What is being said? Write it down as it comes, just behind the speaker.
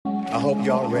I hope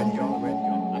y'all ready.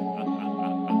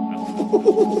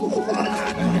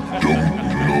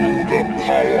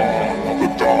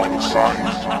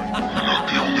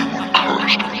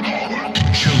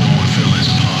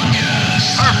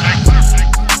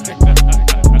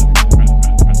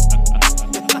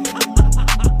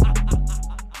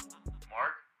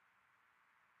 Mark?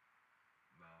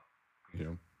 Hear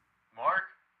him? Mark?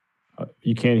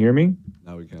 You can't hear me?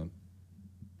 Now we can.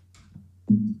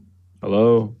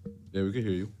 Hello? Yeah, we can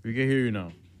hear you. We can hear you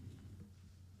now.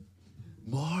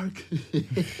 Mark.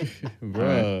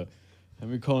 Bruh. I've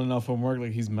been calling out for Mark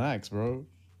like he's Max, bro.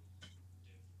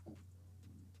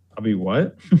 I'll be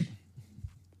what?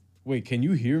 Wait, can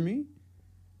you hear me?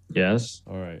 Yes.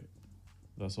 All right.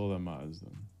 That's all that matters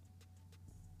then.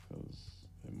 Because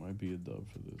it might be a dub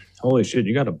for this. Holy shit,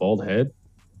 you got a bald head?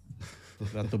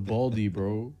 Got the baldy,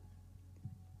 bro.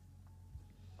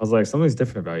 I was like, something's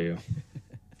different about you.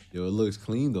 Yo, it looks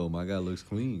clean though. My guy looks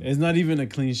clean. It's not even a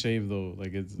clean shave, though.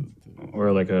 Like, it's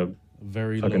Or like a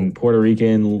very fucking low. Puerto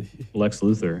Rican Lex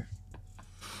Luthor.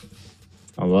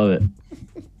 I love it.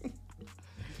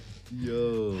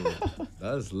 Yo,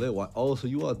 that's lit. Why? Oh, so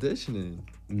you auditioning?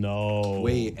 No.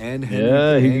 Wait, and Henry,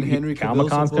 Yeah, and Henry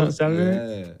Comic-Con's Cavill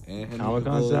Saturday? Yeah, and Henry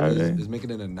Comic-Con Cavill Saturday? is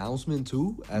making an announcement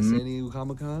too at San Diego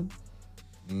Comic-Con.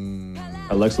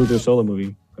 A Lex Luthor solo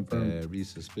movie. Confirmed. Very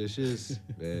suspicious.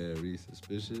 Very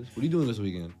suspicious. What are you doing this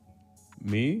weekend?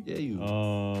 Me? Yeah, you.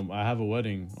 I have a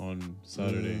wedding on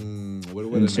Saturday.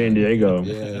 In San Diego.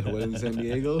 Yeah, wedding in San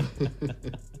Diego.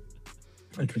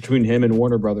 It's between him and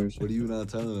Warner Brothers. What are you not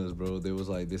telling us, bro? They was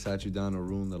like, they sat you down in a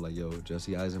room. They're like, yo,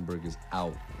 Jesse Eisenberg is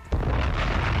out.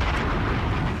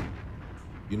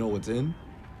 You know what's in?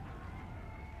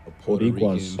 A Puerto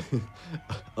Boricuas. Rican.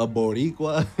 A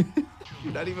Boricua.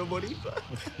 You're not even Boricua.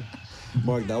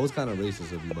 Mark, that was kind of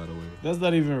racist of you, by the way. That's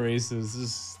not even racist.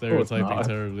 Just stereotyping not.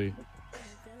 terribly.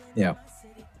 Yeah.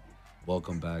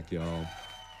 Welcome back, y'all.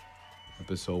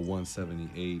 Episode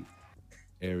 178.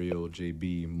 Ariel,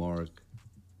 JB, Mark.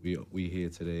 We here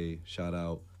today. Shout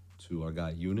out to our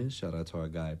guy Eunice. Shout out to our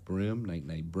guy Brim.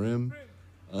 Night Brim.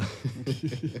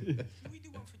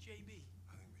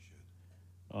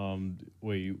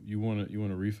 Wait, you want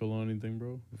to refill on anything,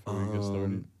 bro? Before we get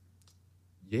started.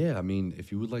 Yeah, I mean,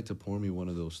 if you would like to pour me one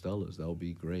of those Stellas, that would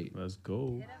be great. Let's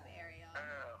go.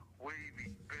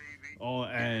 Oh,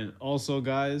 and also,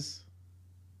 guys,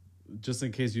 just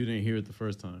in case you didn't hear it the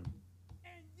first time.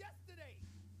 And yesterday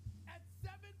at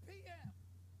 7 p.m.,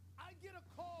 I get a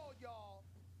call, y'all.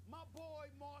 My boy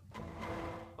Mark.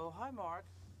 Oh, hi, Mark.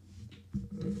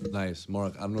 Nice,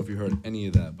 Mark. I don't know if you heard any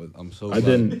of that, but I'm so I glad.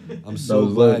 didn't. I'm so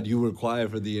was glad lit. you were quiet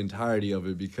for the entirety of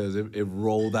it because it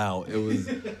rolled out. It was,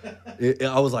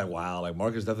 I was like, wow, like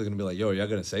Mark is definitely gonna be like, yo, are y'all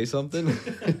gonna say something?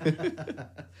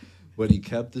 But he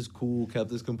kept his cool, kept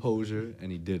his composure,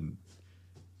 and he didn't.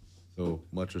 So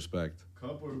much respect.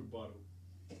 Cup or bottle?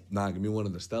 Nah, give me one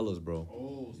of the Stellas, bro.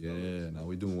 Oh, Yeah, now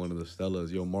we doing one of the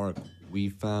Stellas. Yo, Mark, we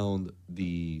found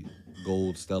the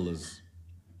gold Stellas.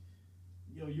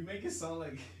 Yo, you make it sound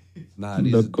like. Nah,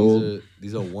 The gold.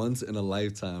 these are once in a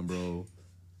lifetime, bro.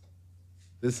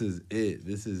 This is it.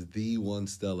 This is the one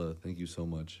Stella. Thank you so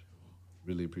much.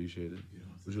 Really appreciate it.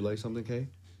 Would you like something, Kay?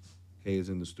 Kay is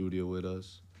in the studio with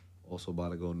us. Also about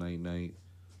to go night.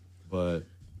 But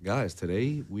guys,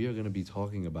 today we are gonna be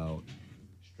talking about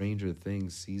Stranger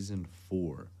Things season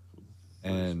 4.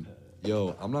 And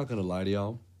yo, I'm not gonna lie to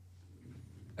y'all.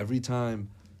 Every time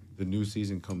the new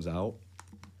season comes out,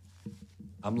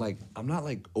 I'm not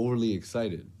like overly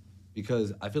excited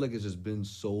because I feel like it's just been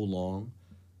so long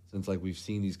since like we've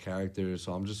seen these characters.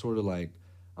 So I'm just sort of like,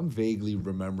 I'm vaguely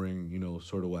remembering,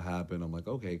 sort of what happened. I'm like,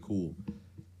 okay, cool.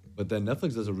 But then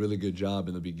Netflix does a really good job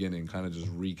in the beginning, kind of just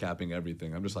recapping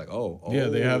everything. I'm just like, oh. Yeah,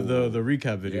 they have the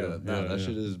recap video. Yeah, that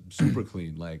shit is super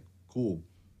clean. Like, cool.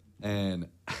 And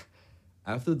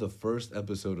after the first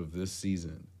episode of this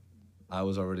season, I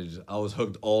was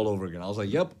hooked all over again. I was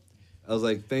like, yep. I was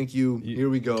like, thank you. Here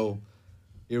we go.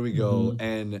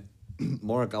 And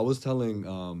Mark, I was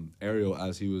telling Ariel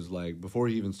as he was like, before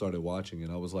he even started watching it,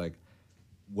 I was like,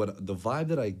 what the vibe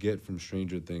that I get from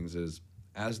Stranger Things is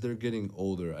as they're getting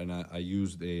older, and I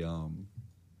used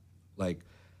I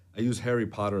use Harry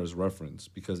Potter as reference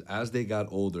because as they got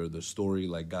older, the story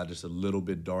like got just a little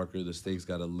bit darker, the stakes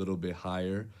got a little bit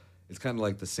higher. It's kind of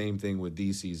like the same thing with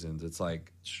these seasons. It's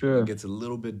like Sure. it gets a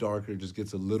little bit darker, just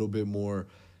gets a little bit more,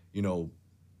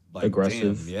 like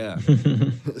Aggressive. damn, yeah.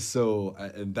 So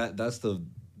and that's the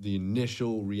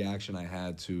initial reaction I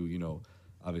had to,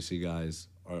 obviously, guys,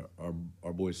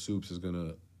 our boy Soups is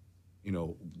gonna,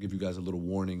 give you guys a little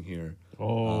warning here. If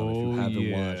you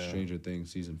haven't watched Stranger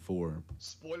Things season 4.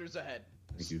 Spoilers ahead.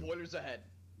 Thank you. Spoilers ahead.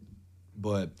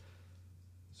 But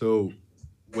so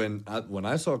when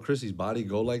I saw Chrissy's body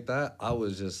go like that, I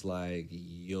was just like,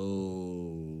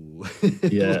 yo.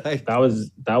 Yeah, Like, that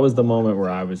was the moment where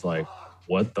I was like,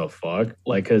 what the fuck?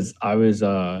 Like, cause I was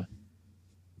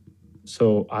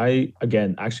so I,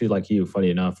 again, actually, like you,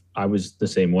 funny enough, I was the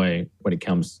same way when it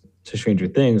comes to Stranger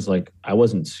Things. Like, I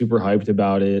wasn't super hyped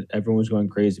about it. Everyone was going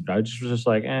crazy, but I just was just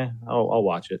like, I'll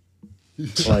watch it.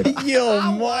 Like, Yo,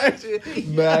 Mark.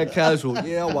 mad casual.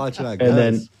 Yeah, I'll watch it, I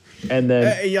guess. and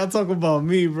then Hey, y'all talk about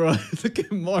me, bro. Look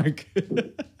at Mark.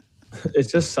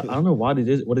 it's just, I don't know what it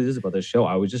is about this show.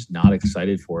 I was just not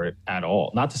excited for it at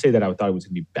all. Not to say that I thought it was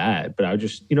gonna be bad, but I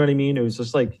just, you know what I mean? It was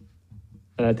just like,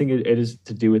 and I think it is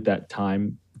to do with that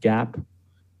time gap,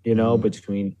 you know,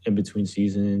 between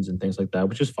seasons and things like that,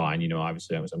 which is fine. You know,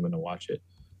 obviously I'm going to watch it.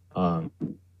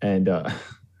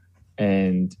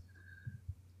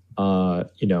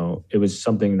 You know, it was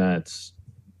something that's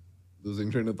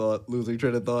Losing train of thought.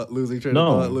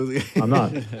 No, I'm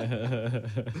not.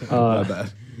 My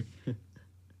bad.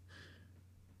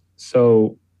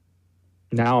 So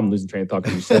now I'm losing train of thought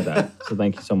because you said that. So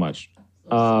thank you so much.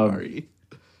 Sorry.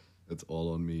 It's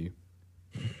all on me.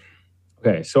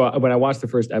 Okay, so when I watched the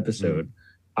first episode,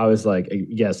 I was like,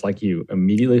 yes, like you,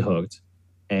 immediately hooked.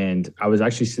 And I was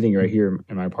actually sitting right here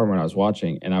in my apartment when I was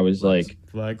watching, and I was like,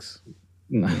 Flex.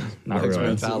 not Lex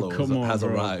really. Mentallo Come on, has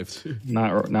bro. arrived.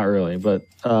 Not really, but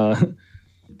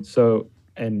so,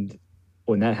 and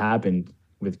when that happened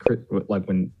with like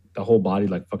when the whole body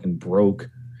like fucking broke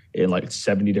in like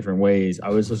 70 different ways, I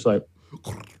was just like,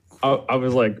 I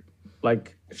was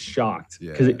like shocked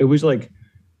because Yeah. it was like,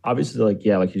 obviously, like,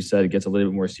 yeah, like you said, it gets a little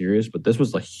bit more serious, but this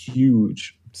was a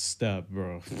huge Step,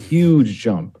 bro.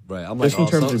 jump. Right. I'm like, Just in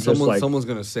terms of just, like- someone's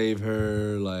gonna save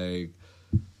her. Like,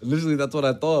 literally, that's what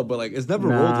I thought. But like, it's never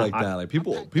Nah, rolled like that. Like,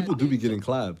 people do be getting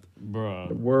clapped.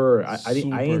 Bro. I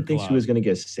didn't think she was gonna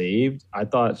get saved. I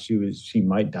thought she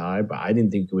might die, but I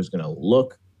didn't think it was gonna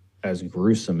look as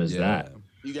gruesome as that.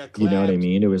 You got You know what I clapped.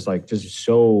 mean? It was like just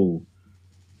so.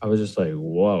 I was just like,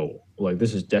 whoa, like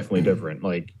this is definitely different.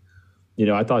 Like, you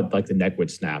know, I thought like the neck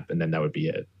would snap and then that would be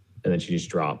it, and then she just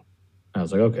dropped. I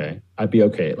was like, okay, I'd be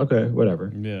okay. Okay,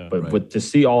 whatever. Yeah. But Right. but to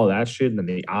see all of that shit and then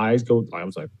the eyes go, I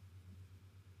was like,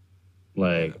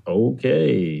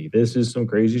 okay, this is some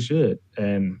crazy shit.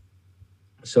 And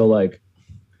so like,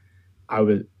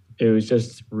 it was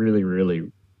just really,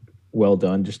 really well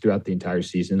done just throughout the entire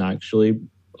season, actually.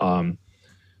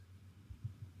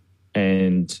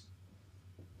 And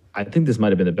I think this might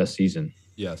have been the best season.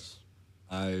 Yes,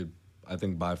 I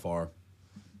think by far.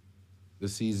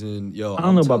 This season, yo, I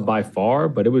don't know about by far,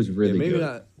 but it was really maybe good.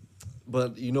 not.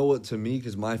 But you know what? To me,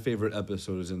 because my favorite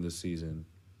episode is in this season.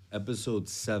 Episode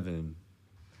 7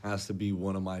 has to be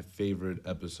one of my favorite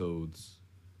episodes.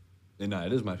 And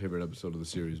it is my favorite episode of the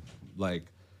series.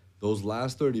 Like, those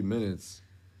last 30 minutes,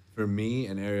 for me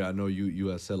and Ari, I know you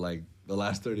had said, like, the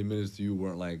last 30 minutes to you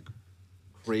weren't, like,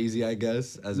 crazy, I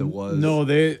guess, as it was. No,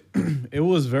 it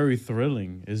was very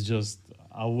thrilling. It's just,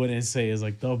 I wouldn't say it's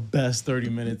like the best 30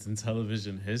 minutes in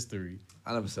television history.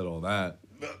 I never said all that.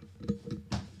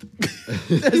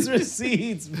 There's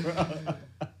receipts, bro.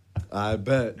 I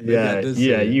bet. Maybe Yeah, I did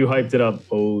yeah, say it. you hyped it up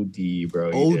OD,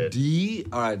 bro. You did.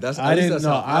 OD? All right, that's. I at least didn't that's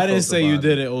know. how I didn't felt say you about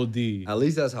did it OD. At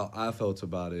least that's how I felt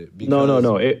about it. No.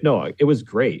 because- It was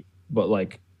great, but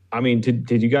like, I mean,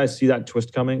 did you guys see that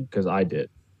twist coming? Because I did.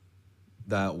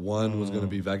 That one was gonna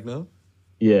be Vecna.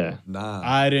 Yeah, Nah,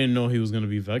 I didn't know he was gonna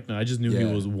be Vecna. I just knew he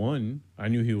Yeah. was one. I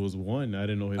knew he was one. I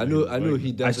didn't know he I was knew Vecna.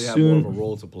 he definitely had more of a assume-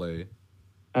 role to play.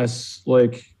 as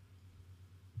like,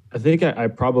 I think I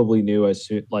probably knew as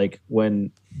soon like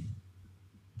when,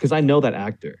 because I know that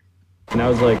actor, and I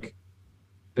was like,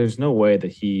 there's no way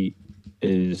that he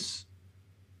is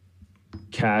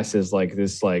cast as like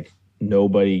this like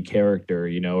nobody character,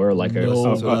 you know, or like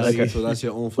No. So like that's, so that's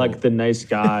your own fault. like the nice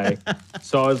guy.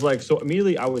 So I was like, so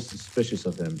immediately I was suspicious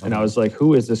of him, and I was like,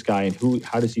 who is this guy, and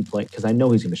how does he play? Because I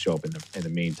know he's going to show up in the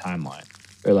main timeline,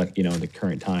 or like, you know, in the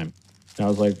current time. And I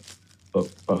was like,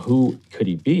 but who could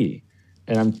he be?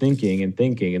 And I'm thinking, and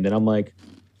then I'm like,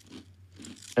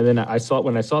 and then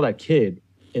when I saw that kid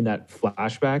in that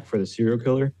flashback for the serial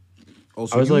killer. Oh,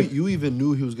 so I was you, like- you even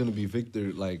knew he was gonna be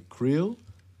Victor, like Creel,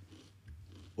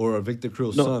 or Victor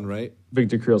Creel's No. son, right?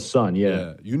 Victor Creel's son,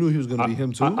 yeah. You knew he was gonna be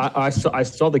him too. I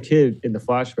saw the kid in the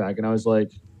flashback, and I was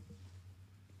like,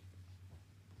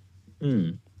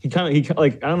 He kind of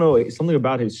like, I don't know, something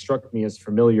about him struck me as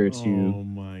familiar to. Oh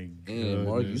my god. Damn,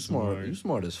 Mark, you smart. You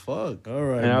smart as fuck. All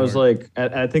right. And I was Mark.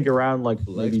 like, I think around like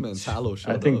Lex maybe Mentallo, I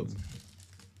shut think up.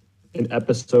 an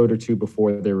episode or two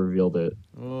before they revealed it,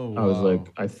 oh, I was wow.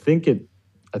 like, I think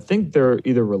I think they're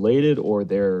either related or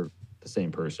they're the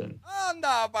same person.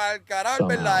 Anda, pa'l carajo, el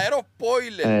Somehow. verdadero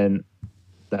spoiler. And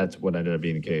that's what ended up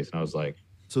being the case. And I was like,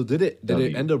 So did it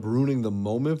W. end up ruining the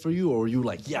moment for you, or were you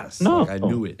like, yes, no, like, I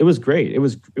knew it? It was great. It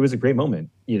was a great moment.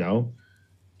 You know,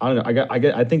 I don't know.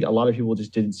 I think a lot of people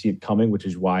just didn't see it coming, which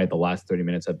is why the last 30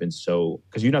 minutes have been so.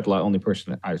 Because you're not the only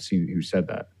person that I've seen who said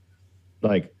that.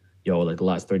 Like, like the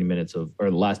last 30 minutes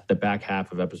the back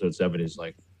half of episode 7 is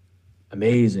like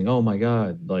amazing. Oh my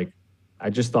god! Like, I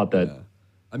just thought that. Yeah.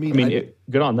 I mean,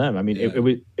 good on them. I mean, Yeah.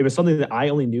 it was something that I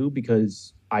only knew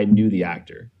because I knew the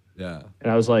actor, yeah. and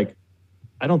I was like,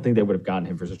 I don't think they would have gotten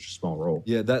him for such a small role.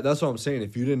 Yeah, that's what I'm saying.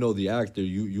 If you didn't know the actor,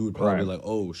 you would probably Right. be like,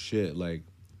 oh shit, like,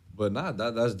 but nah,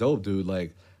 that's dope, dude.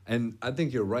 Like, and I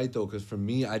think you're right though, because for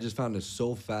me, I just found it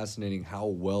so fascinating how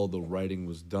well the writing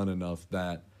was done enough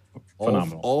that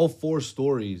Phenomenal. all 4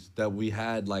 stories that we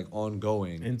had like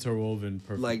ongoing, Interwoven,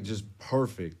 perfect. like just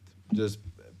perfect. Just,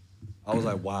 I was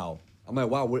like, wow. I'm like,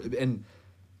 wow, and.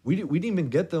 We didn't even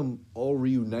get them all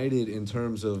reunited in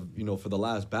terms of, for the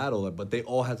last battle, but they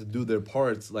all had to do their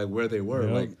parts like where they were.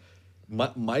 Yep.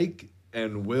 Like Mike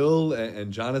and Will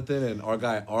and Jonathan and our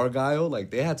guy Argyle, like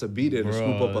they had to be there to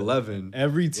scoop up Bruh. 11.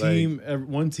 Every team,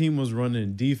 one team was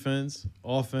running defense,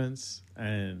 offense,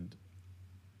 and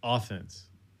offense.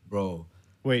 Bro,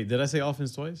 Wait, did I say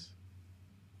offense twice?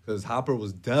 because Hopper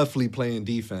was definitely playing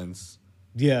defense.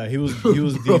 Yeah, he was Bro.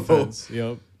 defense.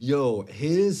 Yep. Yo,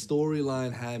 his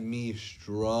storyline had me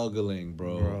struggling,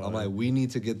 bro. Bro. I'm like, we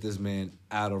need to get this man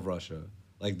out of Russia.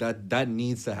 Like that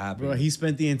needs to happen. Bro, he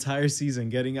spent the entire season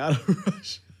getting out of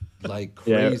Russia. like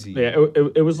Yeah, crazy. yeah.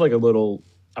 It was like a little.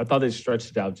 I thought they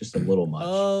stretched it out just a little much.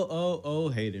 Oh,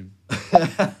 Hayden.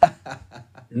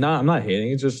 No, I'm not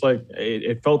hating. It's just like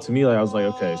it felt to me like I was like,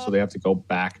 okay, so they have to go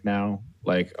back now.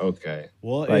 Like, okay,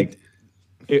 Well, like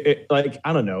it like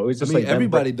I don't know. It was I just mean, like them,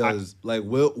 everybody but does. Like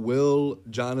Will,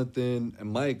 Jonathan,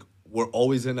 and Mike were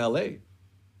always in LA.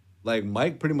 Like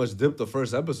Mike pretty much dipped the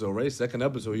first episode, right? Second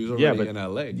episode, he was already in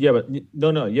LA. Yeah, but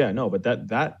no, but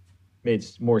that made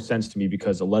more sense to me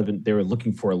because 11. They were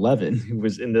looking for 11 who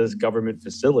was in this government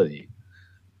facility.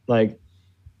 Like,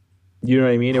 you know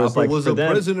what I mean? It was Papa like was for a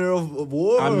them, prisoner of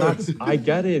war. I'm not. I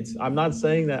get it. I'm not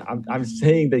saying that. I'm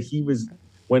saying that he was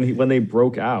when they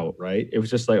broke out. Right. It was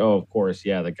just like, oh, of course,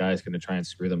 yeah, the guy's gonna try and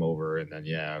screw them over, and then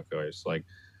yeah, of course, like,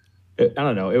 I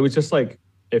don't know. It was just like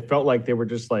it felt like they were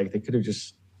just like they could have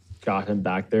just got him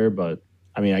back there, but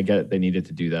I mean, I get it. They needed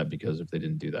to do that because if they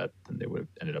didn't do that, then they would have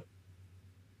ended up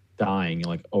dying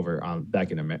like over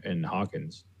back in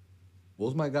Hawkins. What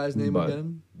was my guy's name But-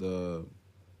 again? The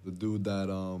dude that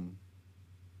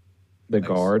The Like,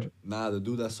 guard. the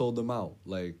dude that sold them out.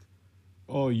 Like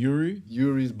Oh, Yuri?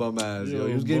 Yuri's bum ass. Yo, Yo,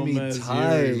 he was getting me bum-ass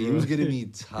tied. Yuri, He bro. was getting me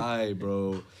tied,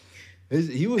 bro.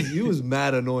 He was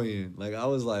mad annoying. Like I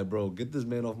was like, bro, get this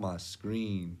man off my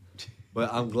screen.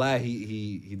 But I'm glad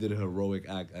he did a heroic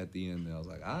act at the end. And I was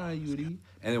like, Yuri.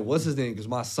 And it was his name because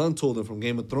my son told him from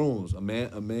Game of Thrones, a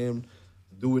man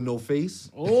doing no face.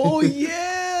 Oh,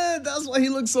 yeah. That's why he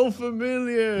looked so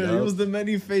familiar. He Yup. was the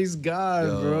many-faced guy,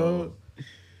 Yo. bro.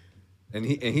 And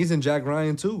he's in Jack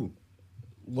Ryan too.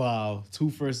 Wow. 2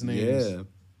 first names. Yeah.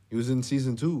 He was in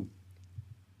season 2.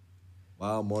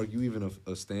 Wow, Mark, you even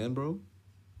a stan, bro?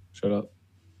 Shut up.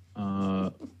 I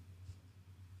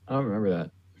don't remember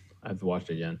that. I have to watch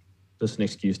it again. Just an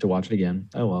excuse to watch it again.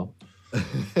 Oh well.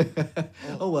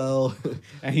 Oh well.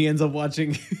 And he ends up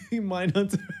watching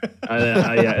Mindhunter.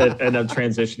 It ended up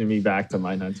transitioning me back to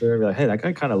Mindhunter. I'd be like, hey, that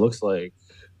guy kind of looks like.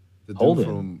 The dude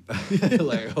Holden. from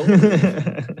like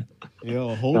Holden.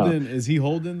 Yo, Holden. Is he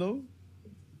Holden, though?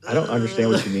 I don't understand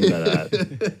what you mean by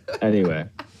that. Anyway,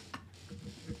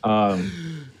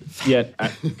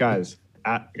 guys,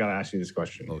 I gotta ask you this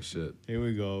question. Oh shit. Here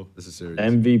we go. This is serious.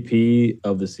 MVP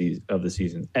of the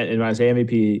season. And when I say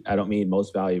MVP, I don't mean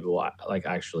most valuable. I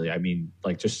mean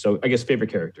like just so. I guess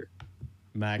favorite character.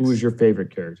 Max. Who is your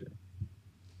favorite character?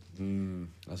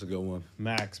 That's a good one.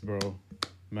 Max, bro.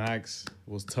 Max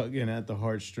was tugging at the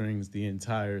heartstrings the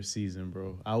entire season,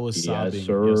 bro. I was Yes, sobbing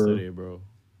sir. yesterday, bro.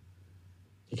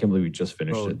 I can't believe we just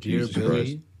finished Bro, it. dear Jesus Billy.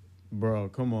 Christ. Bro,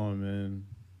 come on, man.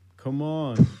 Come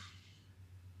on.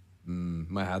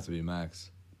 Might have to be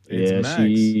Max. It's Yeah, Max.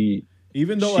 she.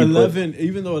 Even though she put-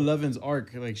 11's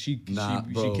arc, like she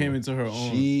Bro. came into her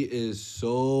own. She is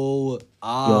so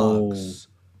ox.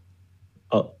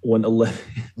 When 11.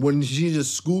 When she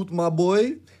just scooped my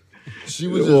boy, she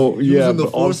was just Well, yeah, using the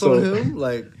but force also- on him.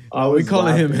 Like, I we was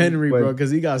calling him laughing Henry, when- bro,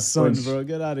 because he got sons, when bro.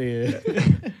 Get out of here.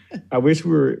 I wish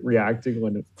we were reacting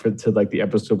to like the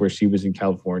episode where she was in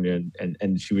California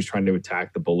and she was trying to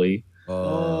attack the bully.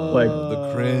 Like,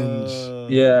 the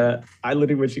cringe. Yeah, I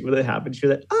literally when it happened, she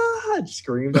was like, I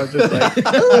screamed. I was just like,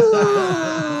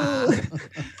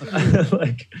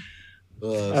 like,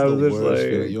 It's I the was just worst like,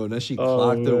 feeling. Yo, and then she oh,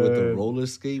 clocked her with the man. roller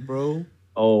skate, bro.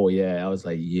 oh yeah, I was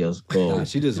like, yeah, let's go. Nah,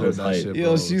 she deserved was that like, shit, bro.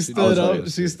 Yo, she She stood deserved up.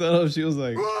 that She shit. stood up. She was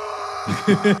like,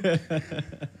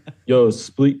 Yo,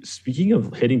 speaking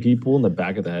of hitting people in the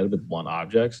back of the head with blunt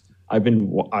objects, I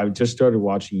just started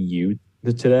watching You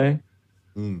today,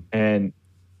 Mm. and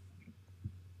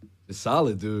It's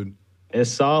solid, dude. it's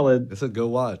solid. It's a good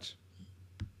watch.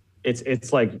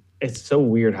 It's like it's so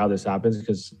weird how this happens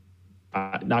because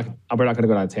we're not going to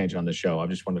go on a tangent on the show. I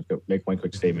just wanted to make one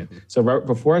quick statement. So right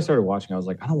before I started watching, I was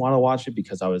like, I don't want to watch it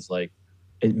because I was like,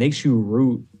 it makes you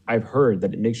root. I've heard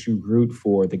that it makes you root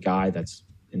for the guy that's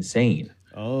insane.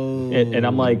 oh. And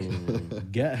I'm like,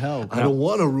 get help. I don't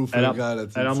want to root for and the I'm, guy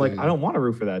that's and I'm like, insane. I don't want to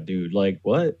root for that dude. Like,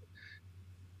 what?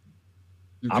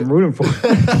 You I'm can- rooting for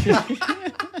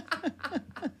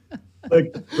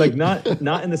like not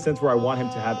in the sense where I want him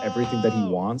to have everything that he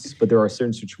wants, but there are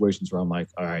certain situations where I'm like,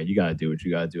 all right, you gotta do what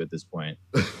you gotta do at this point.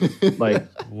 Like,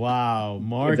 Wow,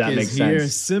 Mark that is makes here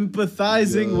sense.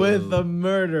 sympathizing Yo. with the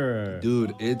murderer.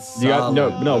 Dude, it's You got-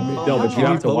 solid. no, Let me- but keep you me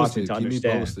have to watch posted. it to Keep me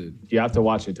understand. posted. You have to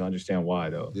watch it to understand why,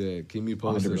 though. Yeah, keep me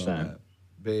posted 100%. on that.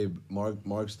 Babe, Mark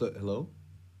hello?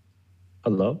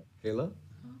 Hello. Kayla?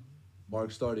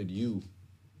 Mark started You.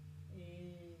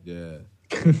 Yeah.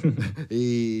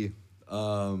 He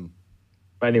But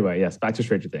anyway, yes, back to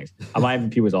Stranger Things. My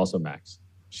MVP was also Max.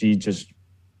 She just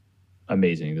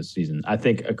amazing this season. I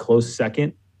think a close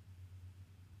second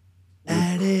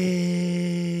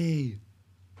Eddie.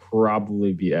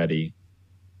 probably be Eddie.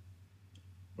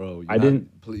 Bro, you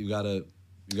gotta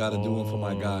do one for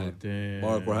my guy. Damn.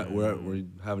 Mark, we're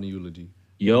having a eulogy.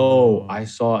 Yo, I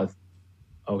saw.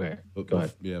 Okay, But go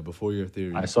ahead. Yeah, before your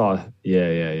theory. I saw.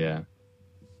 Yeah.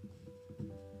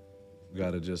 We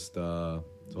gotta just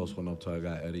toast one up to our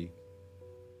guy Eddie.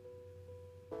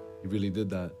 He really did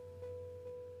that.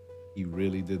 He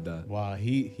really did that. Wow,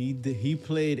 he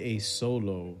played a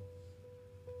solo.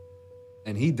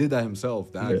 And he did that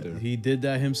himself, the actor. He did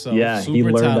that himself. Yeah, Super he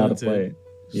learned talented. how to play.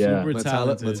 Yeah. Super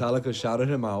talented. Metallica shouted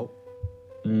him out.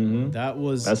 Hmm. That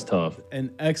was That's tough.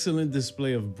 an excellent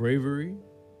display of bravery,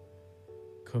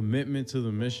 commitment to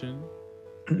the mission.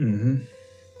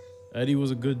 Eddie was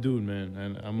a good dude, man,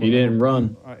 and He didn't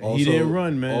run. He didn't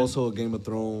run, man. Also a Game of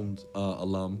Thrones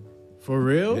alum. For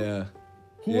real? Yeah.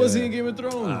 Who was he Yeah. in Game of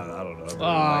Thrones? I don't know.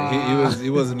 Ah. Like, he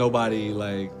wasn't nobody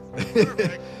like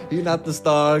he not the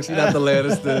Starks, he not the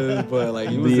Lannisters, but like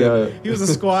he was He was a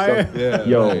squire. yeah.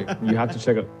 Yo, like, you have to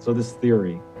check out. So this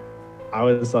theory, I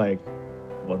was like,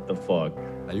 what the fuck?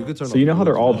 you could turn So you know off how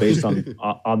they're the all news. based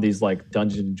on these like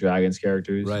Dungeons and Dragons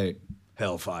characters, right.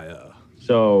 Hellfire.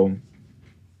 So,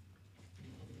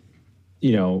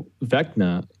 you know,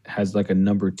 Vecna has like a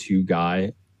number 2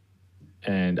 guy,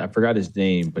 and I forgot his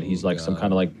name, but he's like some God.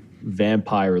 kind of like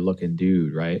vampire looking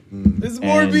dude, right? It's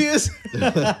And- Morbius.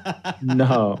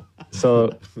 No.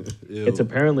 So Ew. it's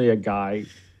apparently a guy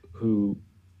who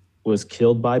was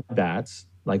killed by bats,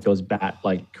 like those bat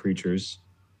like creatures.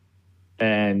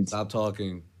 And Stop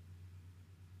talking.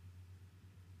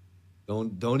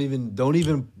 Don't even Don't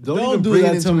do bring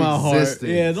that it to into my heart.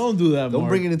 existence. Yeah, don't do that. Don't Mark.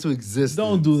 bring it into existence.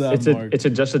 Don't do that, Mark. it's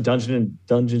just a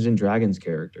Dungeons and Dragons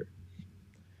character.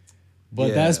 But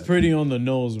Yeah. that's pretty on the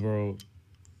nose, bro.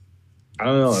 I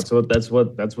don't know. That's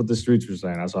what the streets were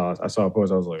saying. I saw a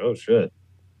post. I was like, oh shit.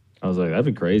 I was like, that'd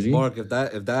be crazy. Mark, if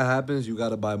that happens, you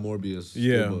gotta buy Morbius.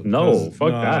 Yeah. book. No, 'Cause-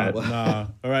 fuck nah, that. Nah.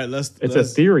 All right, let's. It's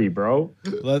let's, a theory, bro.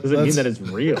 Let, Doesn't mean let's, that it's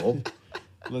real.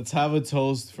 let's have a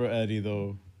toast for Eddie,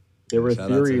 though. There were Shout out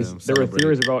to theories. him. There were Celebrate.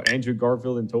 theories about Andrew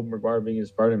Garfield and Tobey Maguire being a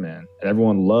Spider-Man, and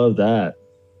everyone loved that.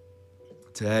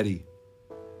 To Eddie.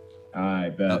 I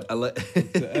bet. I let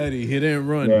To Eddie, he didn't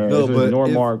run. Yeah, No, no, but ignore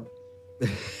if- Mark.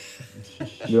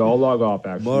 You all log off.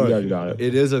 Actually, Mark, you guys got it.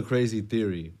 it is a crazy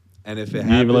theory. And if it You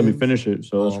happens, didn't even let me finish it,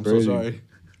 so Oh, that's I'm crazy. so sorry.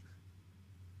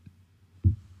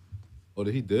 Oh,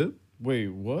 did he dip? Wait,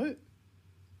 what?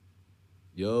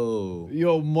 Yo,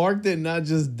 Yo, Mark did not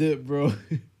just dip, bro.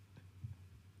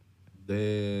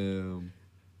 damn.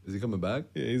 Is he coming back?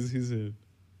 Yeah, he's here.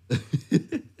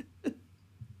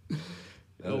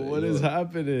 Yo, what Yo. is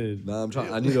happening? Nah, I'm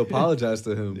trying. I need to apologize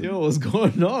to him. Yo, what's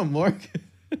going on, Mark?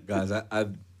 Guys,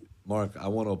 Mark, I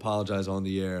want to apologize on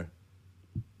the air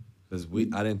because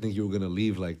I didn't think you were gonna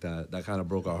leave like that. That kind of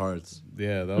broke our hearts.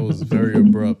 Yeah, that was very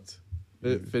abrupt.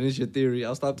 Finish your theory.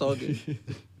 I'll stop talking.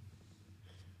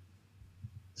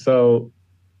 So,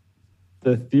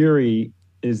 the theory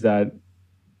is that,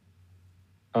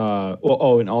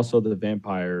 and also the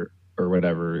vampire or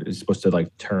whatever is supposed to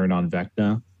like turn on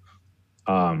Vecna.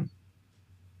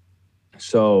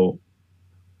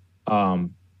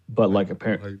 But like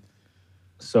apparently,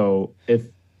 so if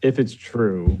it's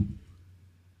true,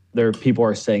 people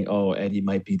are saying, oh, Eddie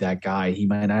might be that guy. He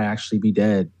might not actually be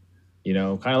dead. You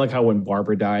know, kind of like how when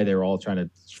Barbara died, they were all trying to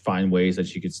find ways that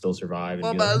she could still survive.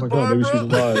 And be like, oh my God, maybe she's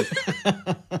alive.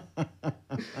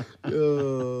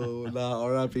 Yo, nah,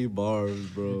 R.I.P. Barbs,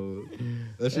 bro.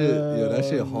 That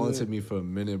shit haunted me for a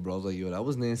minute, bro. I was like, yo, that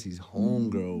was Nancy's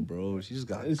homegirl, bro. She just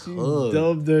got She cooked.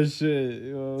 dubbed that shit,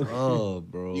 yo. Oh,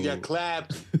 bro. You got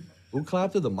clapped. Who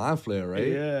clapped at the Mind Flare, right?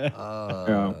 Yeah.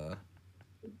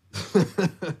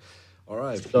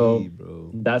 R.I.P., So bro.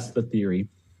 that's the theory.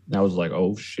 And I was like,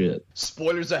 oh shit.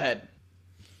 Spoilers ahead.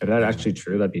 If that's actually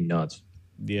true, that'd be nuts.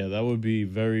 Yeah, that would be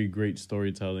very great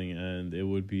storytelling, and it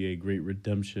would be a great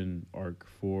redemption arc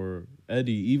for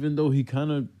Eddie, even though he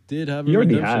kind of did have a He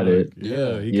already redemption had arc. it.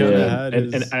 Yeah, he kind of had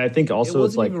and, his... and I think It also wasn't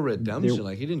it's like even redemption. there-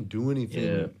 Like, he didn't do anything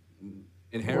Yeah.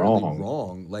 inherently Wrong.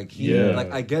 wrong. Like, Yeah.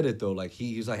 like, I get it, though. Like,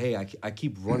 he's like, hey, I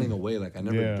keep running away. Like, I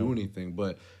never Yeah. do anything.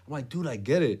 But I'm like, dude, I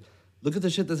get it. Look at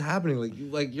the shit that's happening.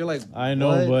 You're like, I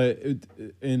know, what? but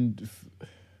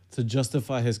to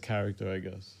justify his character, I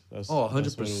guess. That's, Oh,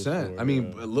 that's what it was 100%. for, I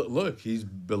mean, yeah. look, he's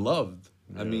beloved.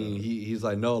 I Yeah. mean, he's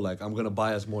like, no, like, I'm gonna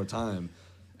buy us more time,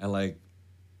 and like,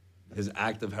 his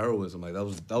act of heroism, like that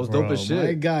was dope Bro, as shit.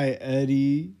 My guy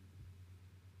Eddie.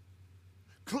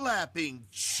 Clapping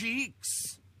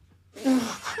cheeks.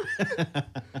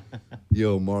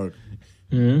 Yo, Mark,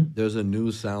 Mhm. there's a new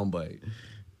soundbite,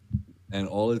 and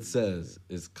all it says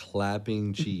is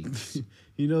clapping cheeks.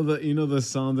 You know the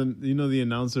sound, and you know the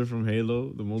announcer from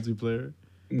Halo, the multiplayer.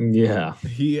 Yeah.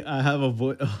 I have a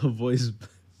voice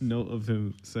note of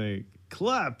him saying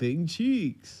 "clapping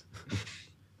cheeks."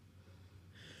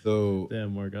 So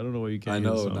Damn, Mark, I don't know why you can't. I hear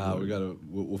the know. sound Nah, board.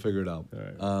 we'll figure it out.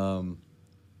 All right.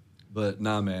 But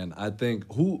nah, man. I think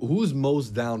who's most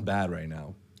down bad right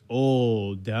now?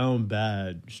 Oh, down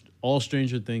bad. All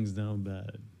Stranger Things down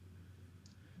bad.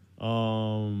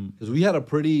 Because we had a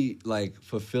pretty like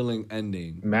fulfilling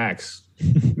ending. Max.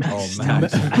 Oh,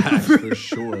 Max for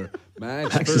sure.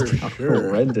 Max for sure.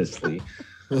 Horrendously.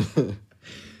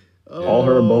 All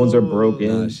her bones are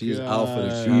broken. Nah, she's out for the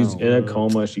God. count. She's in a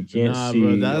coma. She can't Nah, see.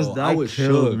 bro, that's- Yo, that I was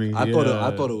killed shook. me, I yeah.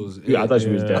 thought it was. Yeah, I thought she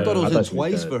was Yeah. dead. I thought it was she it was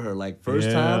twice dead. for her. Like first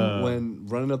Yeah. time when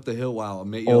running up the hill. Wow,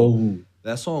 yo, Oh.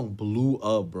 that song blew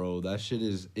up, bro. That shit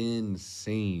is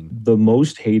insane. The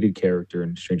most hated character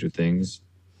in Stranger Things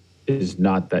is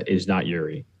not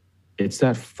Yuri. It's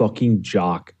that fucking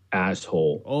jock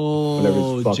asshole. Whatever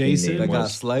Oh, his fucking Jason. name That got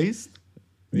was. sliced.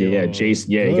 Yeah, Yo,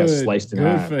 Jason. Yeah, he got good. sliced in Good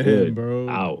half. for him, Good. bro.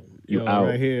 Out. You Yo, out.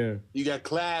 right here. You got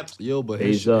clapped. Yo, but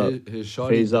Phase up. his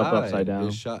shorty Phase up, died. upside down.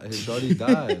 His shorty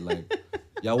died. Like,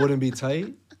 y'all wouldn't be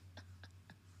tight.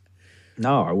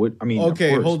 No, I would. I mean, Okay,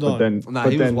 of course, hold but on. Then, Nah,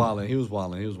 but he then was wilding. He was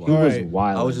wilding. He All was Alright.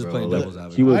 wild. I was just bro. playing Like, devil's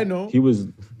advocate. He was. I know. He was.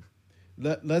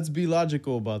 Let's be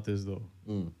logical about this though.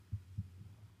 Mm.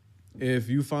 If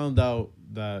you found out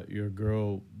that your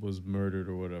girl was murdered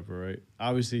or whatever, right?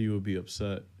 Obviously, you would be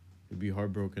upset. You'd be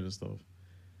heartbroken and stuff.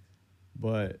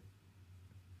 But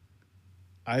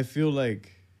I feel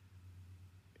like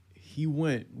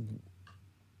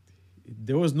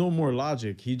there was no more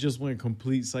logic. He just went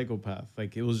complete psychopath.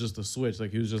 Like, it was just a switch.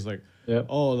 Like, he was just like, Yep.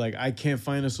 oh, like, I can't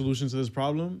find a solution to this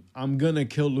problem. I'm gonna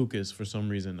kill Lucas for some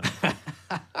reason now.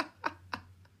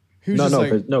 He was No, just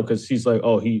like, because he's like,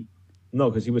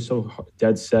 because he was so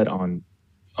dead set on,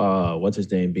 what's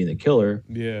his name being the killer.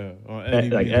 yeah, or Eddie,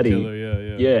 Like being the Eddie. killer,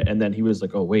 yeah. Yeah, and then he was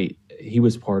like, oh wait, he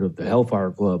was part of the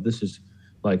Hellfire Club. This is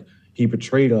like he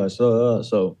betrayed us.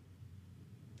 So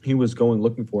he was going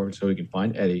looking for him so he could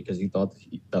find Eddie because he thought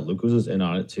that Lucas was in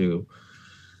on it too.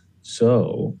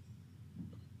 So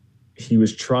he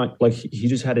was trying, like he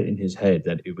just had it in his head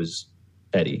that it was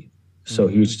Eddie. So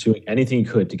he was doing anything he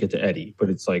could to get to Eddie, but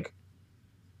it's like,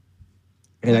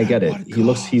 and I get it.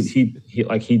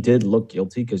 He did look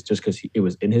guilty because it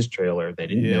was in his trailer. They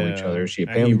didn't know each Yeah. other. She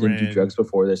And apparently he didn't do ran. drugs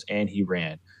before this, and he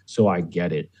ran. So I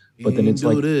get it. But He then ain't it's do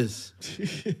like, this.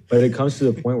 but it comes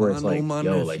to the point where I it's know like, my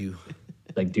yo, nephew.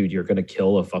 like, dude, you're gonna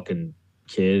kill a fucking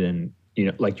kid, and you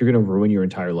know, like, you're gonna ruin your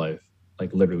entire life.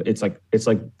 Like, literally, it's like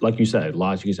you said,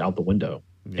 logic is out the window,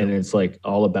 and it's like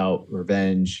all about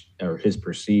revenge or his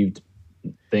perceived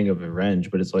thing of revenge.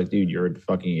 But it's like, dude, you're a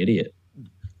fucking idiot.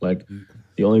 Like,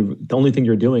 the only thing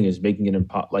you're doing is making it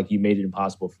like you made it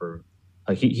impossible for,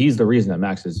 like, he's the reason that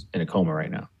Max is in a coma right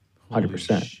now,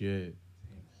 100%. Shit.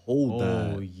 Hold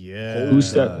Oh that. yeah. Who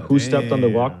stepped on the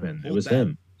Damn. Walkman? It was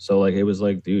him. So like, it was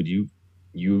like, dude, you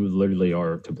literally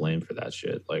are to blame for that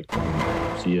shit. Like,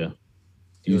 see ya.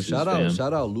 Yo, Deuces, fam.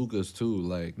 shout out Lucas too.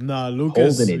 Like, Nah,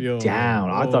 Lucas Holding it yo,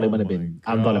 down. I thought it might have oh been.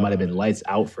 my I thought it might have been God. lights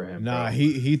out for him. Nah, bro.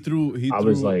 he threw I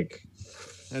was like,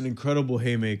 an incredible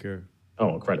haymaker.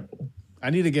 oh, incredible. I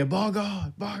need to get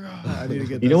Bogart. I need to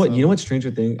get. You know that what? You know song. what? Stranger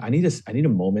Things. I need a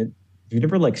moment. You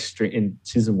never like straight in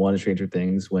season 1 of Stranger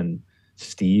Things when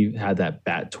Steve had that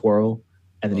bat twirl,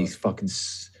 and then he's fucking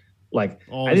like.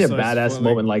 Oh, I need a so it's badass like-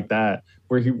 moment like that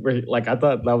where he like I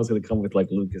thought that was gonna come with like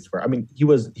Lucas. Where I mean,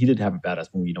 he did have a badass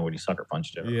movie, you know, when he sucker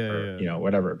punched him, Yeah, or, yeah. you know,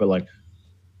 whatever. But like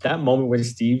that moment when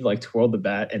Steve like twirled the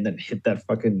bat and then hit that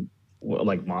fucking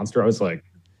like monster, I was like,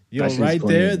 Yo, that shit's right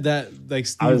there, clean. that like I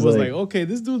Steve was was like- like, okay,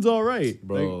 this dude's all right, Like,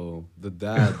 bro, the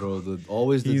dad, bro,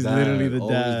 always the he's dad. literally the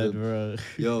always dad, bro.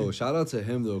 Yo, shout out to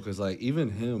him though, because like even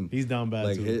him, He's down bad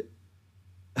like too. hit.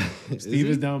 Steve he?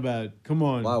 is down bad. Come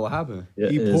on. Why? What happened? yeah,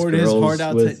 He poured his girls heart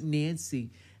out with- to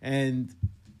Nancy and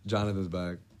Jonathan's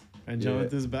back,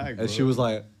 Jonathan's back, bro. and she was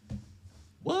like,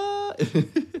 "What?"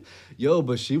 Yo,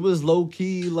 but she was low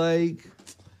key like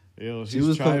yo, she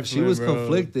was trifling, bro.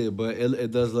 conflicted, but it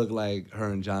does look like her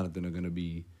and Jonathan are gonna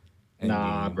be.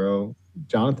 Nah, endgame. bro.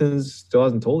 Jonathan still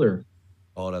hasn't told her.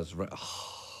 Oh, that's right.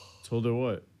 Told her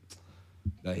what?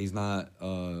 That he's not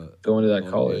Going to that oh,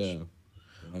 college, Yeah.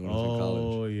 They're not gonna say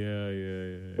college. Oh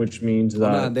yeah. which means Oh,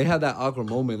 that nah, and they had that awkward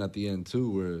moment at the end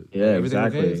too, where Yeah, everything okay.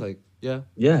 exactly. It's like, yeah,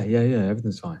 yeah,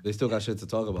 everything's fine. they still got shit to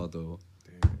talk about though.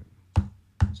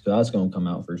 So that's gonna come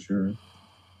out for sure.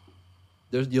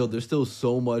 There's still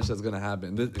so much that's gonna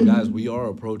happen. Guys, we are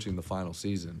approaching the final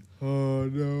season. Oh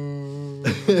no.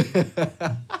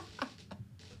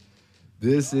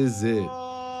 This is it,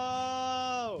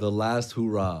 Oh. the last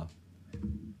hurrah.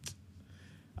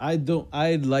 I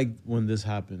like when this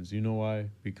happens. You know why?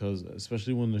 Because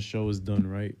especially when the show is done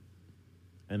right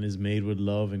and is made with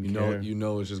love and care. You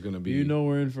know, it's just gonna be. You know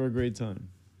we're in for a great time.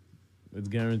 It's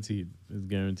guaranteed. It's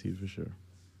guaranteed for sure.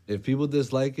 if people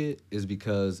dislike it, is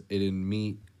because it didn't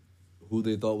meet who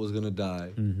they thought was gonna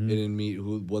die. Mhm. It didn't meet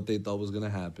what they thought was gonna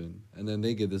happen, and then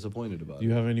they get disappointed about Do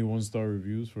you it. have any 1-star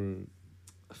reviews for?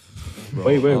 Bro,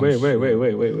 Wait.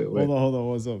 Hold on.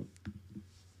 What's up?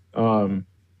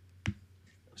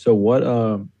 So what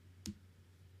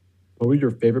were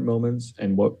your favorite moments,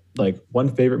 and what, like, one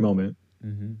favorite moment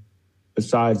Mm-hmm.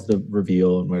 besides the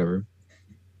reveal and whatever,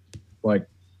 like,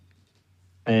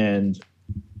 and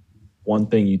one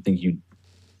thing you think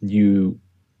you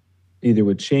either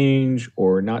would change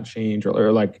or not change,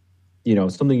 or like, you know,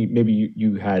 something maybe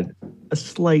you had a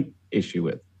slight issue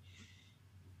with,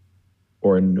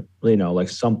 or, you know, like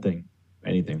something,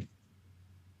 anything,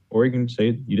 or you can say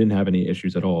you didn't have any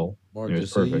issues at all. Mark, It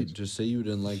was perfect. just say you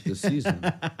didn't like this season.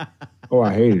 Oh,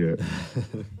 I hated it.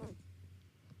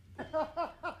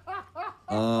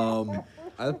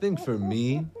 I think for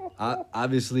me, I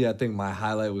think my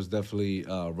highlight was definitely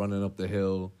running up the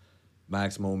hill,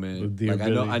 Max moment. With Dear Like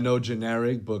Billy. I know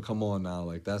generic, but come on now,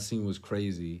 like that scene was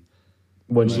crazy.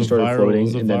 When It she was started viral. It floating,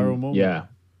 was a and then viral moment. yeah,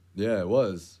 Yeah, it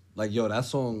was. Like, yo, that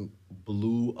song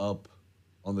blew up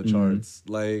on the Mhm. charts.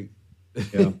 Like,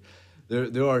 Yeah.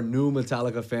 there are new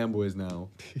Metallica fanboys now,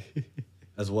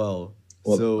 as well.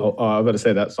 well, so, I was about to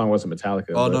say that song wasn't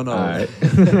Metallica. oh but no, all right. Yo,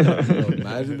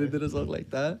 imagine they did a song like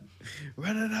that.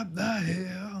 Running up the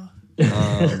hill.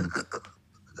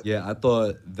 Yeah, I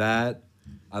thought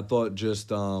just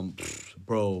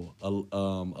bro,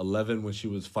 11 when she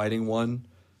was fighting one,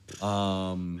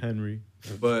 Henry.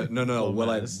 but no, Oh, well,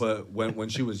 like, Mass. but when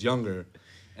she was younger,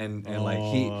 and like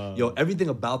Oh. everything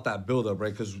about that build up,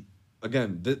 right? Because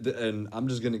again, and I'm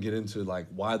just gonna get into like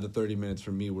why the 30 minutes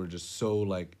for me were just so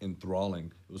like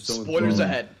enthralling. It was so Spoilers enthralling.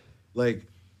 ahead. Like,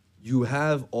 you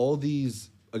have all these,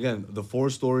 again, the 4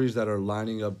 stories that are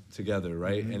lining up together,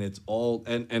 right? Mm-hmm. And it's all,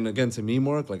 and again, to me,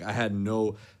 Mark, like I had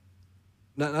no,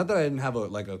 not that I didn't have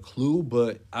a clue,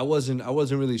 but I wasn't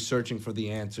really searching for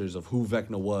the answers of who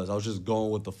Vecna was. I was just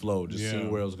going with the flow, just Yeah. seeing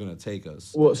where it was gonna take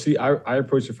us. Well, see, I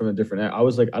approached it from a different end. I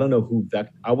was like, I don't know who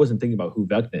I wasn't thinking about who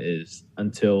Vecna is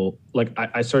until like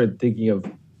I started thinking of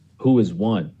who is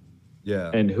one Yeah,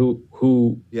 and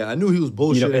who yeah, I knew he was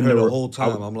bullshitting and her there the were- whole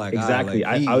time. I'm like, exactly.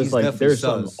 like, I was he's like, definitely there's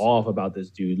something sus. off about this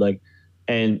dude. Like,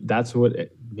 and that's what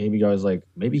maybe I was like,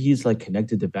 maybe he's like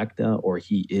connected to Vecna, or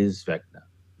he is Vecna.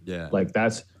 Yeah, Like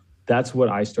that's what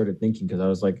I started thinking, because I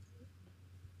was like,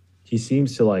 he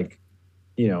seems to, like,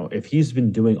 you know, if he's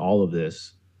been doing all of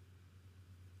this,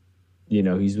 you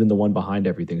know, he's been the one behind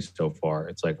everything so far.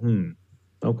 It's like,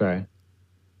 okay.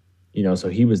 You know, so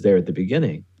he was there at the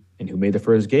beginning, and who made the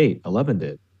first gate? 11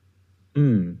 did.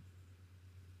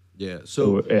 yeah.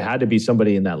 So it had to be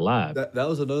somebody in that lab. That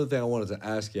was another thing I wanted to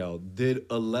ask y'all. Did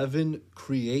 11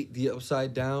 create the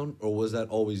Upside Down, or was that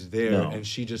always there No. and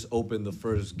she just opened the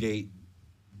first gate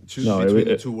choose No, between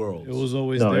the it- two worlds. It was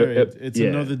always No, there. it- It's yeah.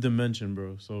 another dimension,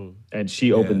 bro. So And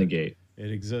she opened Yeah. the gate.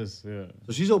 it exists. Yeah.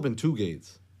 So she's opened 2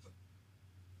 gates.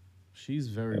 She's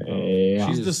very powerful. Yeah.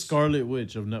 She's the She's- Scarlet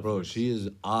Witch of Netflix. Bro, she is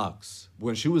ox.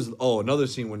 When she was another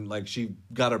scene when like she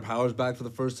got her powers back for the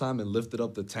first time and lifted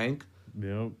up the tank.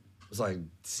 Yep. It's like,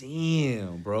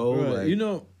 damn, bro. Right. Like, You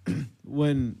know,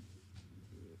 when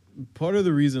part of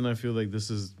the reason I feel like this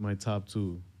is my top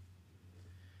 2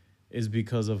 is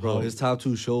because of bro, how his top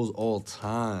 2 shows all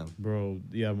time. Bro,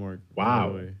 yeah, Mark. by Wow.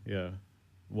 the way, yeah.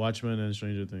 Watchmen and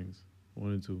Stranger Things.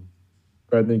 1 and 2.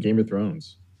 Better than Game of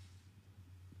Thrones.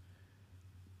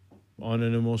 On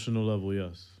an emotional level,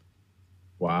 yes.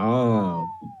 Wow.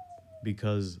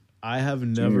 Because I have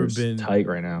never Junior's been tight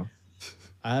right now.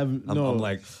 I have no I'm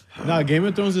like, nah, Game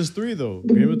of Thrones is 3 though.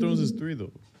 Game of Thrones is 3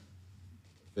 though.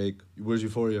 fake. Where's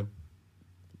Euphoria?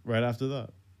 Right after that.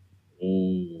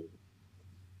 Oh.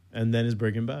 And then is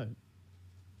Breaking Bad.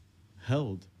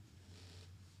 Held.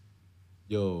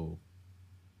 Yo,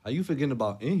 how you forgetting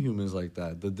about Inhumans like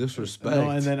that? The disrespect. No,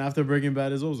 and then after Breaking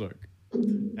Bad is Ozark.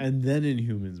 And then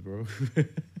Inhumans, bro.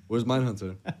 Where's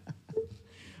Mindhunter?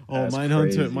 Oh, That's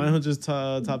Mindhunter. crazy. Mindhunter's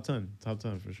top 10. Top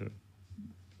 10 for sure.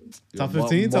 Top Yo,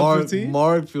 15? Mark, Top 15?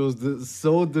 Mark feels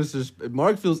so disrespect.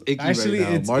 Mark feels icky Actually, right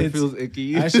now. it's- Mark it's- feels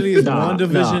icky. Actually, it's Nah,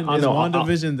 WandaVision. nah, It's no,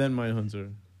 WandaVision, then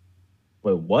Mindhunter.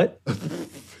 Wait, what?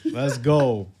 Let's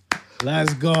go.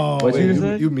 Let's go. What'd Wait, you you,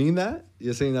 say? you mean that?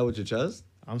 You're saying that with your chest?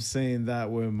 I'm saying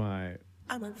that with my.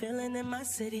 I'm a villain in my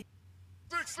city.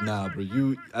 Nah,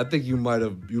 bro. I think you might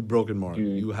have broken Mark.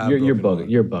 You have. You're broken bugging. Mark.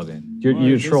 You're bugging. You're Mark,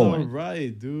 it's trolling. all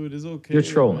right, dude. It's okay. You're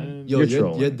trolling. man. Yo, You're you're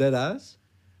trolling. dead ass.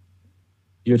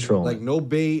 You're trolling. Like no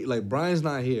bait. Like Brian's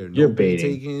not here. No You're bait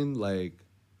baiting. taken. Like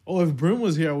Oh, if Brim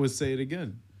was here, I would say it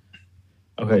again.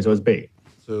 Okay, so it's bait.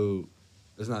 so,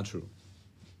 it's not true.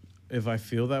 If I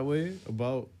feel that way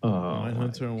about Oh,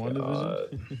 Mindhunter and my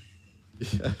WandaVision.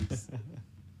 Yes.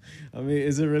 I mean,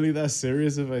 is it really that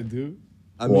serious if I do?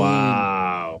 I mean,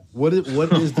 Wow. what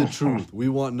is the truth? We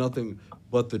want nothing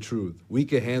but the truth. We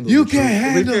can handle. You the can truth.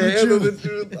 handle we can the handle truth. the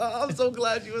truth. Oh, I'm so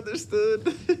glad you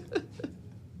understood.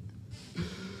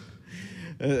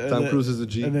 Tom Cruise is a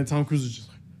G. And then Tom Cruise is just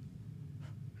like,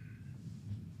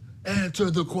 Answer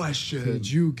the question. did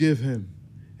you give him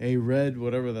a red,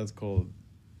 whatever that's called?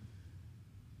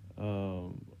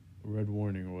 Red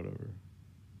warning or whatever.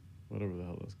 Whatever the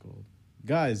hell that's called.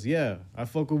 Guys, yeah, I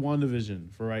fuck with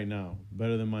WandaVision for right now.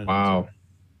 Better than mine. Wow.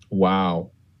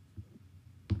 Wow.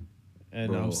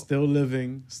 And Bro. I'm still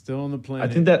living, still on the I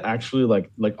planet. think that actually, like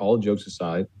all jokes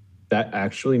aside, that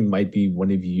actually might be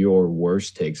one of your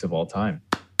worst takes of all time,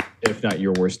 if not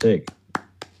your worst take.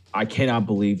 I cannot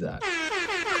believe that.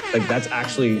 Like that's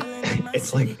actually,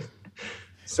 it's like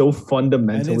so and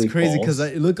fundamentally. it's crazy false.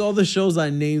 because look all the shows I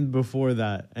named before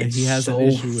that, and It's he has so an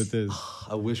issue with this.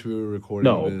 I wish we were recording.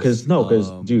 No, this,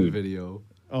 'cause, dude. video.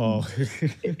 Oh,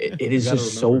 it is gotta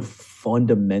just so remember.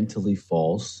 fundamentally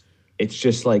false. It's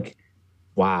just like,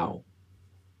 wow.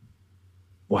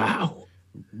 Wow.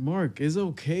 Mark, it's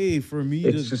okay for me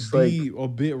It's to just be a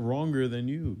bit wronger than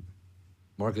you.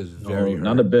 Mark is No, very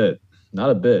not a hurt. bit. Not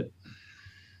a bit.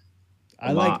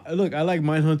 I A like lot. look, I like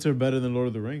Mindhunter better than Lord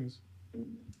of the Rings.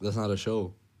 That's not a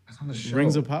show. That's not a show.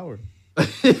 Rings of Power.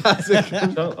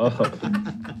 Shut up.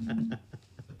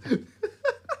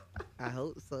 I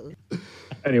hope so.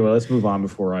 Anyway, let's move on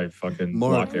before I fucking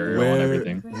Mark, block Ariel and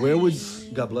everything. where would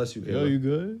God bless you, Yo, Kayla. you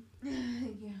good?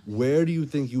 Where do you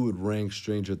think you would rank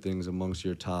Stranger Things amongst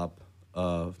your top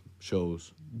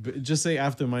shows? Just say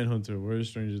after Mindhunter. Where's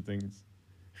Stranger Things?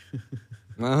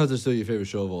 Mindhunter's still your favorite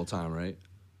show of all time, right?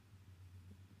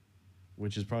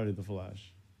 Which is probably The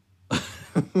Flash.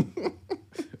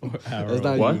 Or Arrow. That's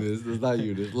not What? you. That's not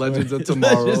you. This Legends of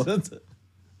Tomorrow.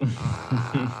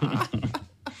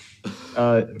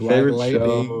 Favorite Lightning.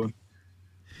 show.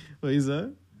 What is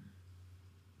that?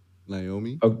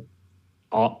 Naomi.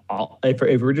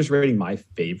 If we're just rating my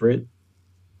favorite,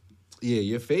 Yeah,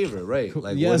 your favorite, right?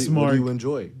 Like, Yes, what do you Mark.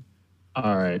 enjoy?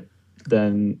 all right,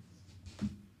 then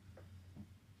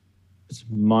it's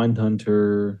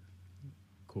Mindhunter.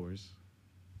 Of course.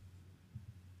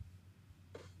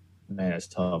 Man, it's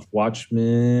tough. Watchmen.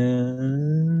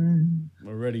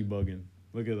 Already bugging.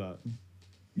 Look at that.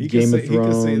 He Game can of say, he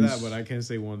can say that, Thrones. but I can't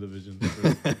say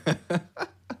WandaVision.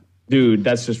 Dude,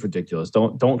 that's just ridiculous.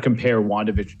 Don't compare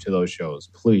WandaVision to those shows.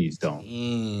 Please don't.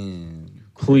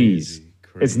 Please. Crazy,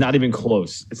 It's crazy. not even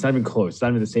close. It's not even close. It's not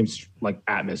even the same like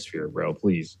atmosphere, bro.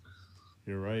 Please.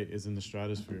 You're right. It's in the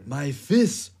stratosphere. My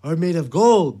fists are made of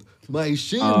gold. My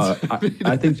shins.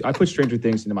 I think I put Stranger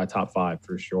Things into my top 5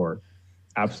 for sure.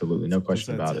 Absolutely, no It's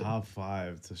question a about it. top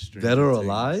 5 to Stranger Dead or Things.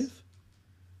 alive?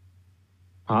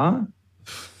 Huh?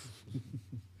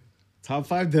 Top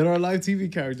 5 Dead or Alive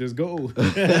TV characters. Go.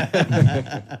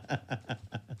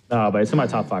 No, but it's in my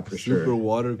top 5 for Super sure.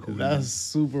 water cooler. That's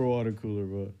super water cooler,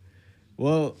 bro.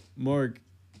 Well, Mark,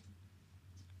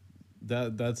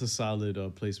 that's a solid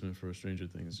placement for Stranger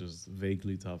Things. Just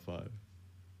vaguely top 5.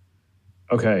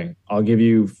 Okay, I'll give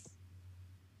you.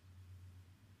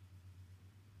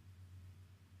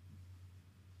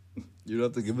 You don't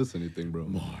have to give us anything,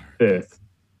 bro. Fifth.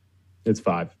 It's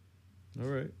 5. All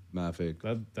right.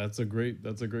 Mafik. That's a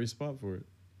great spot for it.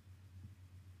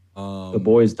 The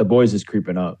boys is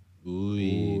creeping up. Oh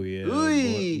Ooh. yeah.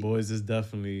 Ooh. Boys is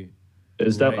definitely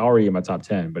It's Right. already in my top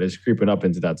 10, but it's creeping up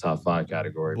into that top 5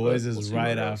 category. but Boys we'll is see where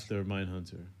right it goes. after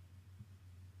Mindhunter.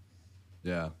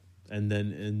 Yeah. And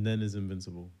then is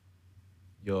Invincible.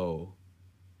 Yo.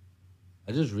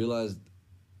 I just realized,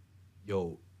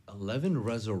 11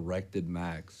 resurrected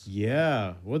Max.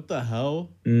 Yeah. What the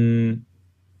hell? Mm,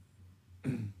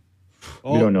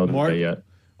 Oh, we don't know Mark, that yet.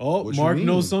 Oh, What you Mark mean?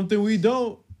 knows something we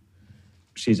don't.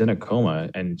 She's in a coma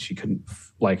and she couldn't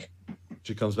like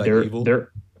She comes back they're evil.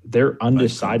 they're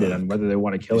undecided back. on whether they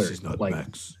want to kill This her. is not Like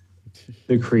Max.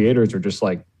 the creators are just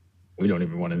like, we don't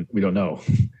know.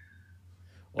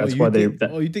 That's why they.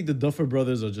 You think the Duffer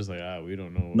Brothers are just like, we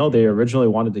don't know. No, they originally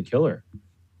wanted to kill her.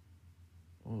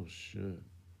 Oh shit!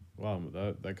 Wow,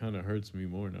 that kind of hurts me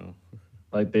more now.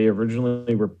 Like they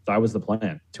originally were. That was the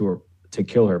plan to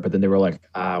kill her, but then they were like,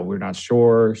 we're not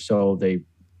sure, so they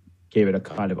gave it a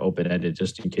kind of open ended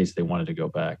just in case they wanted to go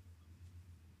back.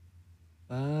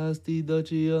 Past the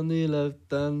duchy on the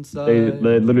left hand side. They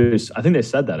literally. I think they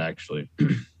said that actually.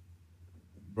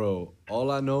 Bro,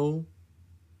 all I know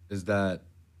is that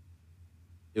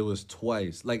it was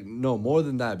twice. Like, no, more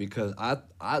than that, because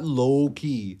I low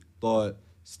key thought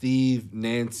Steve,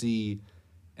 Nancy,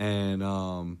 and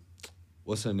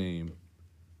what's her name?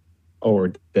 Oh,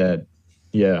 we're dead.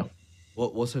 Yeah.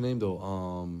 What's her name though?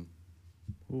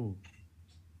 Who?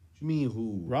 You mean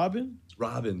who? Robin?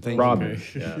 Robin. Thank Robin.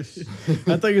 you. Yes.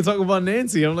 I thought you were talking about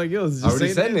Nancy. I'm like, yo, I already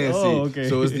said Nancy. Oh, okay.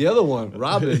 So it's the other one.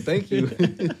 Robin, thank you.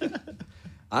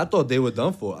 I thought they were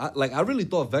done for. I really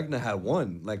thought Vecna had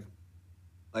won. Like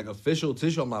official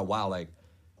tissue. I'm like, wow, like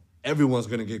everyone's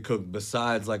gonna get cooked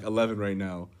besides like 11 right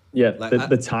now. Yeah, Like,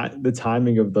 the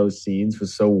timing of those scenes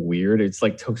was so weird. It's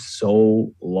like took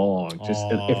so long. Just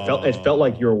it felt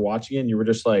like you were watching it and you were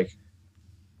just like,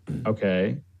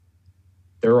 okay,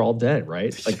 they're all dead,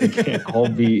 right? Like they can't all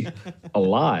be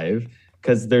alive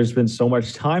because there's been so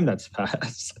much time that's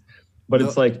passed. But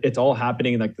it's like it's all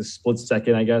happening in like the split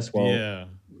second, I guess,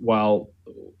 while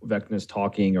Vecna's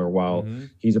talking or while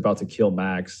he's about to kill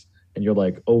Max. And you're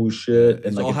like, oh shit, and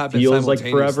It's all like it happening feels like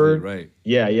simultaneously, forever, right?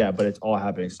 Yeah, but it's all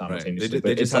happening Right. simultaneously. They But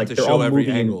just it's have like to they're show all every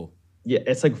moving in- angle. yeah,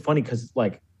 it's like funny because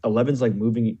like 11's like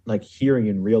moving, like hearing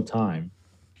in real time.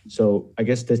 So I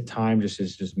guess the time is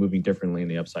just moving differently in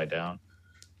the upside down.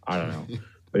 I don't know,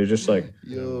 but it's just like,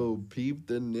 Yo, peep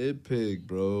the nitpick,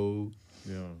 bro.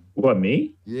 Yeah. what,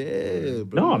 me? Yeah,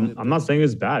 bro. No, I'm not saying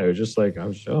it's bad. It was just like I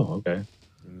was, okay.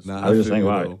 Nah, I was just feel saying, you,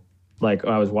 wow. though. Like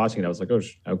I was watching it, I was like, oh,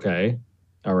 okay,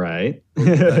 all right.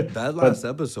 That last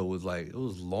episode was like, it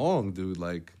was long, dude.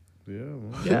 Like, Yeah,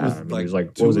 man. Yeah, was I mean, like it was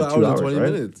like 2 what was it, hours 2 and hours, 20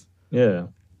 right? minutes. Yeah.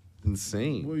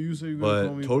 Insane. What you say you gonna call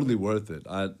But me? totally worth it.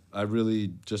 I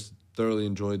really just thoroughly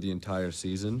enjoyed the entire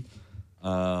season.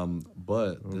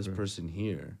 But this person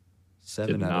here,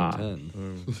 7 Did out of not.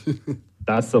 10.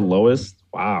 That's the lowest.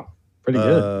 Wow, pretty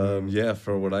good. Yeah,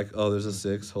 for what there's a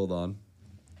 6. Hold on.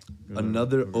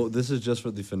 This is just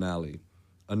for the finale.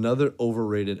 Another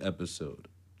overrated episode.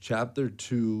 Chapter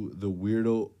 2, the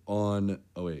weirdo on.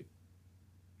 Oh wait.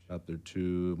 Chapter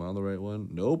 2. Am I on the right one?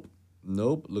 Nope.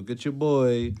 Look at your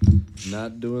boy,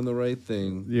 not doing the right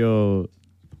thing. Yo,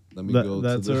 Let me go.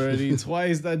 that's to the, already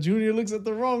twice that Junior looks at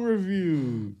the wrong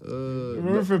review.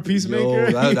 Remember no- for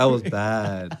Peacemaker? Yo, that was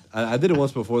bad. I did it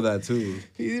once before that too.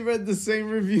 He read the same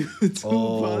review 2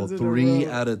 pods in a 3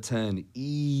 row. out of 10.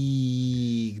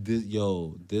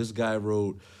 This guy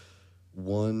wrote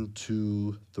 1,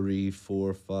 2, 3,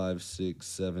 4, 5, 6,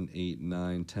 7, 8,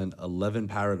 9, 10, 11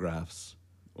 paragraphs.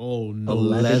 Oh no!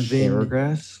 11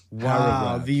 paragraphs. Wow,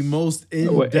 paragraphs. the most in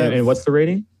Oh, wait, depth. and what's the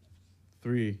rating?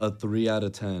 3. A 3 out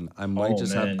of 10. I might Oh,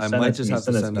 just man. have. I Send might that to just me, have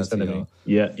to send that to me. y'all.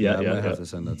 Yeah. I might have to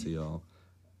send that to y'all.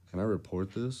 Can I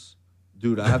report this,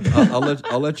 dude? I have. To,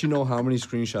 I'll let you know how many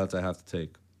screenshots I have to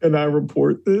take. Can I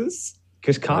report this?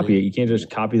 Just copy it. You can't just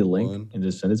copy the link One. and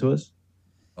just send it to us.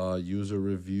 User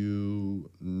review.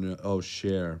 No,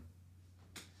 share.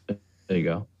 There you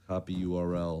go. Copy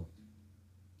URL.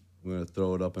 I'm gonna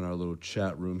throw it up in our little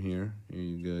chat room here. Here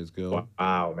you guys go.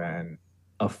 Wow, man.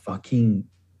 A fucking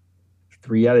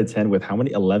 3 out of 10 with how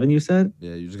many? 11 you said?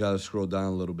 Yeah, you just gotta scroll down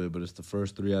a little bit, but it's the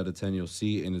first 3 out of 10 you'll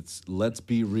see, and it's "Let's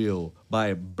Be Real"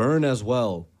 by Burn as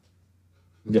Well.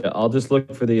 Yeah, I'll just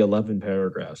look for the 11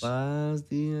 paragraphs. Wait,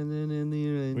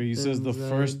 he says the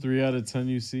first 3 out of 10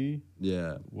 you see.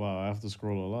 Yeah. Wow, I have to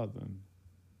scroll a lot then.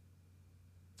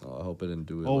 Oh, I hope I didn't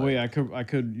do it. Oh like-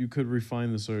 wait, you could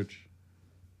refine the search.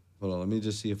 Hold on, let me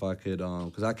just see if I could,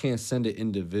 because I can't send it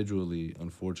individually,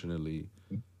 unfortunately.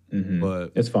 Mhm.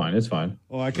 But It's fine. It's fine.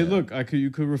 Oh, I could look.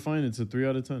 You could refine it to 3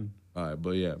 out of 10. all right,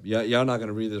 but yeah, y'all not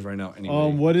gonna read this right now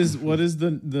anyway. What is the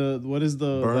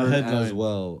Burn headline? as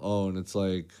Well. Oh, and it's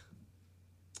like,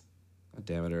 God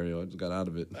damn it, Ariel, I just got out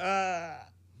of it.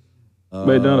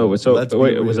 Wait, no. So Let's Be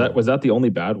wait, was Real. that the only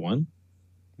bad one?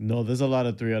 No, there's a lot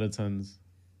of 3 out of 10s,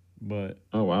 but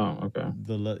Oh wow. Okay.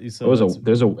 you said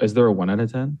Is there a 1 out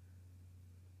of 10?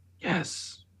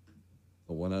 Yes.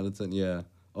 A 1 out of 10? Yeah.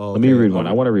 Oh, Let me okay. read one.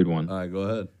 I want to read one. All right, go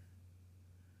ahead.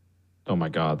 Oh my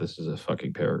god, this is a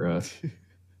fucking paragraph.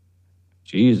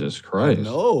 Jesus I Christ.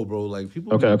 know, bro. Like,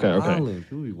 people Okay, be okay. wilding.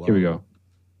 People be Here we wilding. go.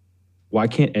 Why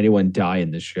can't anyone die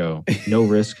in this show? No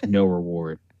risk, no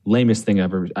reward. Lamest thing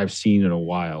I've seen in a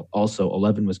while. Also,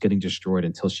 11 was getting destroyed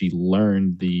until she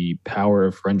learned the power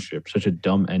of friendship. Such a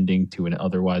dumb ending to an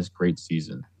otherwise great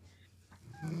season.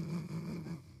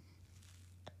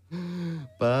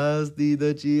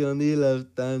 Pastidachi on the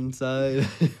left hand side.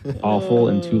 Awful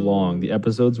and too long. The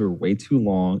episodes were way too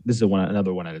long. This is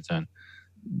another 1 out of 10.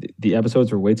 The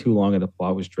episodes were way too long and the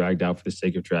plot was dragged out for the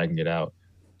sake of dragging it out.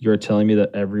 You're telling me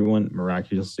that everyone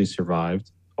miraculously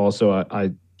survived. Also,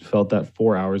 I felt that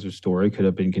 4 hours of story could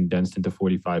have been condensed into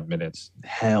 45 minutes.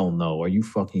 Hell no. Are you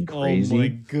fucking crazy? Oh my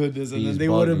goodness! And He's then they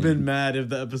would have bugging. been mad if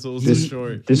the episode was This- too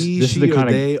short. This is the kind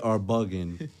of they are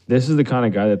bugging. this is the kind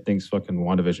of guy that thinks fucking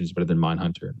WandaVision is better than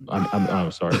Mindhunter.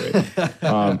 I'm sorry,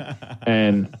 Ray.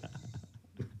 And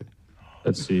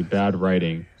let's see, bad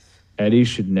writing. Eddie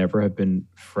should never have been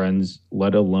friends,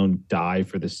 let alone die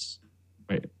for this.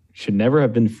 Wait, should never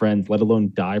have been friends, let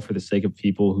alone die for the sake of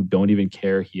people who don't even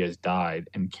care he has died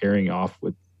and carrying off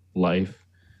with life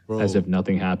Bro, as if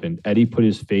nothing happened. Eddie put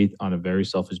his faith on a very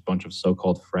selfish bunch of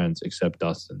so-called friends, except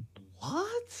Dustin.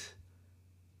 what?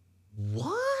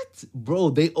 What? Bro,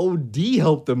 they OD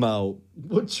helped them out.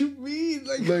 What you mean?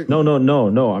 Like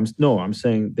No. I'm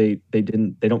saying they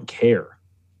don't care.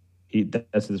 That's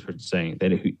what this person's saying.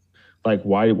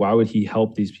 Why would he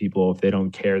help these people if they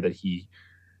don't care that he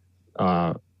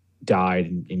died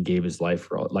and gave his life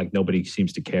for all? Like, nobody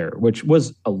seems to care, which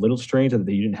was a little strange that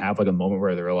you didn't have like a moment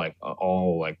where they were like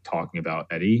all like talking about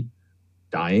Eddie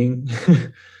dying.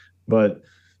 But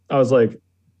I was like,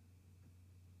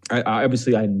 I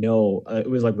obviously I know it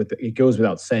was like it goes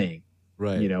without saying,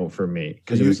 right. you know, for me,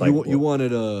 because You, it was like you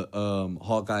wanted a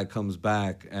Hawkeye comes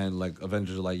back and like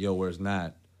Avengers are like, yo, where's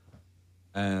Nat?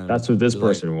 And that's what this they're like,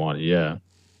 person wanted. Yeah,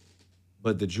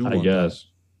 but did you I want guess.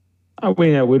 I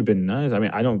mean, that would have been nice. I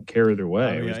mean, I don't care either way.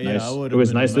 I mean, It was yeah, nice. I would've It was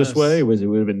been a nice this mess. way. It would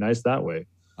have been nice that way.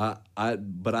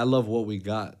 but I love what we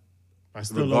got. I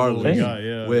still love what we Regardless. got.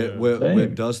 Yeah, With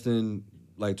Same. Dustin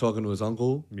like talking to his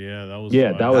uncle. yeah, that was Yeah,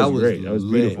 fire. that was That was great. That was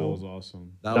lit. That beautiful. was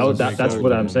awesome. That's so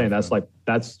what I'm dope. saying.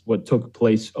 That's what took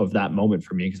place of that moment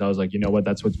for me, because I was like, you know what?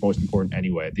 That's what's most important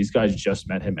anyway. These guys just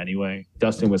met him anyway.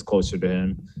 Dustin was closer to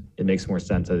him. It makes more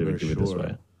sense that they would For do it this sure.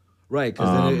 way. Right, because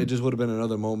then Um, it just would have been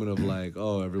another moment of like,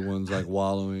 oh, everyone's like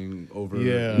wallowing over.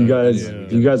 Yeah. You guys, yeah.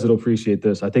 you guys will appreciate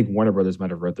this. I think Warner Brothers might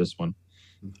have wrote this one.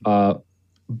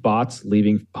 Bots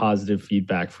leaving positive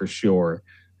feedback for sure.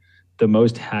 The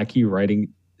most hacky writing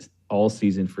all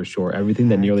season for sure. Everything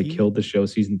that nearly Hacky? killed the show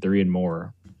season 3 and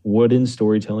more. Wooden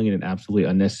storytelling and an absolutely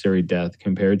unnecessary death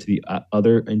compared to the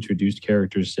other introduced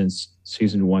characters since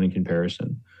season 1 in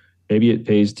comparison. Maybe it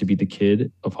pays to be the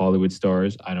kid of Hollywood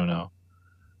stars. I don't know.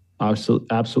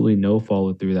 Absolutely no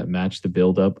follow through that matched the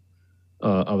buildup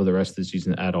of the rest of the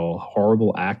season at all.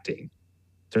 Horrible acting,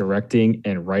 directing,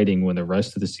 and writing when the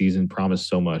rest of the season promised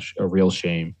so much. A real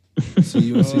shame. See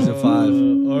you in season 5.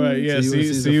 All right, yeah. See you in See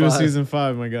season you in five. season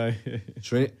 5, my guy.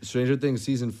 Stranger Things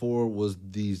season 4 was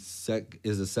the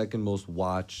second most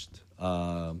watched. Show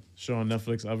on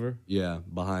Netflix ever. Yeah,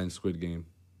 behind Squid Game.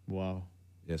 Wow.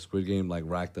 Yeah, Squid Game like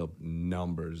racked up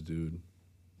numbers, dude.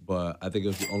 But I think it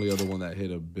was the only other one that hit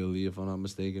 $1 billion, if I'm not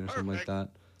mistaken, or something like that.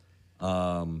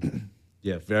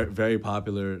 Yeah, very very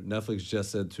popular. Netflix just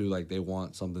said too, like they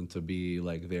want something to be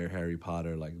like their Harry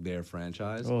Potter, like their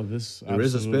franchise. Oh, this there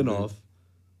is a absolutely- spinoff.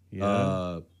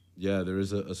 Yeah. Yeah, there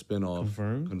is a spinoff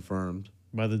Confirmed?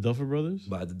 By the Duffer Brothers.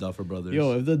 by the Duffer Brothers.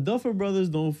 Yo, if the Duffer Brothers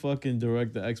don't fucking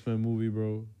direct the X-Men movie,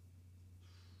 bro.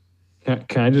 Can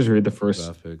I just read the first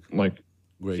Graphic. like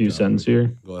Great few job. sentences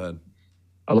here? Go ahead.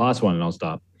 A last one and I'll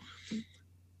stop.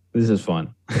 This is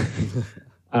fun.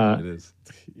 It is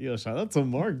Yo, shout out to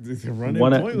Mark. Running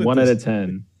one point with one out this. of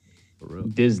 10. for real.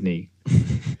 Disney.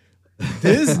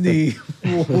 Disney.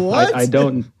 What? I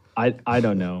don't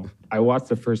know. I watched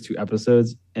the first 2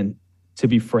 episodes, and to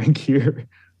be frank here,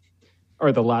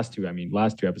 or the last 2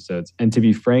 episodes, and to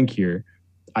be frank here,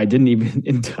 I didn't even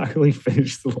entirely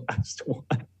finish the last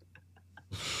one.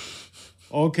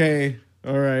 Okay.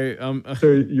 All right.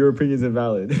 So your opinion's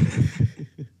invalid.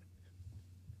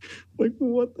 Like,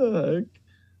 what the heck?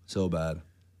 So bad.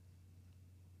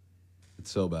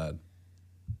 It's so bad.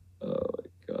 Oh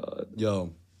my god.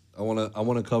 Yo, I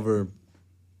wanna cover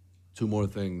 2 more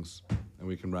things, and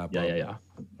we can wrap up. Yeah.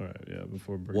 All right. Yeah.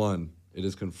 Before break. 1, it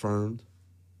is confirmed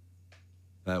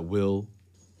that Will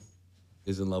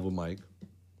is in love with Mike.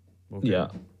 Okay. Yeah.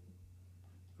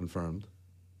 Confirmed.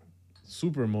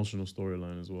 Super emotional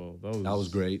storyline as well. That was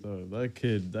great. That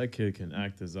kid can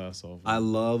act his ass off. I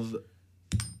love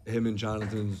him and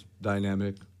Jonathan's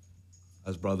dynamic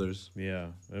as brothers. Yeah,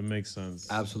 it makes sense.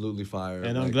 Absolutely fire.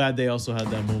 And I'm Like, glad they also had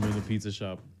that moment in the pizza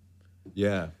shop.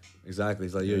 Yeah, exactly.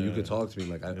 It's like, yo, you Yeah. could talk to me.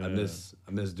 Like, I Yeah.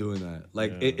 miss doing that.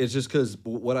 Like, Yeah. it's just because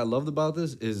what I loved about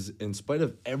this is, in spite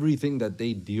of everything that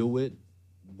they deal with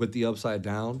the Upside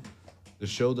Down, the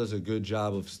show does a good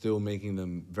job of still making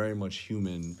them very much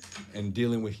human and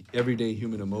dealing with everyday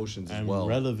human emotions as And well.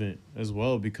 relevant as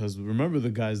well, because remember, the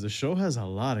guys, the show has a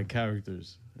lot of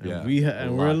characters. And Yeah,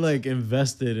 a we're lot. like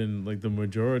invested in like the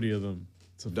majority of them.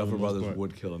 For the Duffer most Brothers part.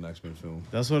 would kill an X-Men film.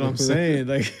 That's what I'm saying.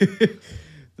 Like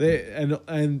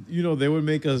and you know, they would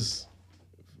make us,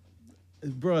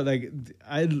 bro, like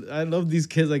I love these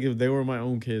kids like if they were my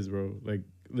own kids, bro. Like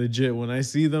legit, when I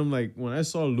see them, like when I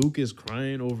saw Lucas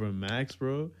crying over Max,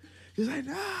 bro, he's like,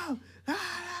 no,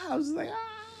 I was just like,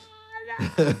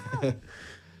 no.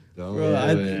 Don't Bro, do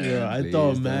I it.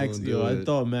 thought Please Max, don't do I it.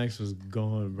 thought Max was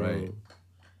gone, bro. Right.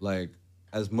 Like,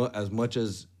 as much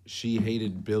as she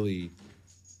hated Billy,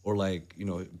 or like, you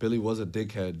know, Billy was a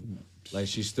dickhead, like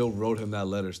she still wrote him that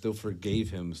letter, still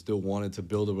forgave him, still wanted to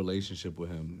build a relationship with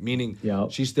him. Meaning, Yeah.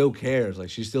 she still cares. Like,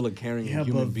 she's still a caring Yeah,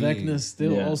 human but being. Vecna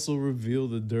still Yeah. also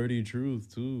revealed the dirty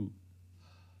truth too.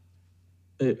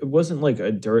 It wasn't like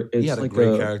a dirt. It's He had a like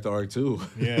great character arc too.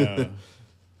 Yeah.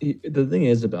 The thing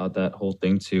is about that whole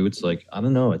thing too. It's like, I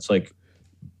don't know. It's like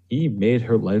he made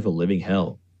her life a living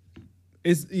hell.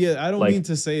 It's I don't Like, mean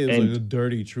to say it's and- like a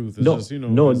dirty truth. It's No, just, you know,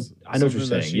 no, it's I know what you're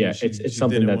something that saying. Yeah, it's she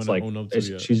something didn't that's wanna like own up to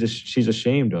yet. she's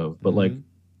ashamed of, but like,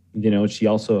 you know, she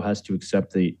also has to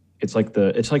accept it's like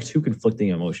 2 conflicting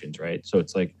emotions, right? So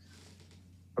it's like,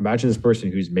 imagine this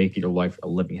person who's making your life a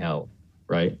living hell,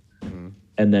 right? Mhm.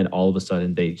 And then all of a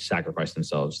sudden they sacrifice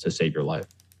themselves to save your life.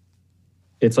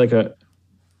 It's like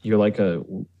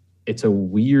it's a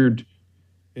weird.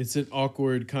 It's an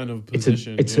awkward kind of It's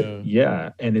position.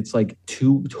 and it's like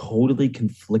 2 totally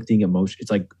conflicting emotions.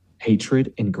 It's like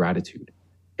hatred and gratitude.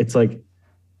 It's like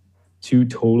 2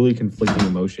 totally conflicting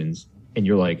emotions, and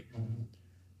you're like,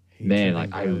 man,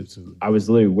 like I was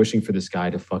literally wishing for this guy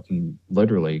to fucking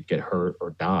literally get hurt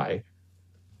or die,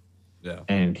 Yeah.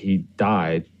 and he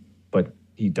died, but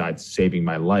he died saving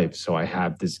my life. So I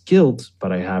have this guilt,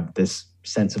 but I have this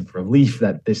sense of relief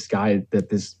that this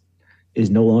is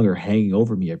no longer hanging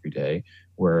over me every day,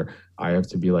 where I have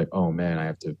to be like, oh man, I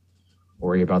have to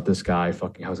worry about this guy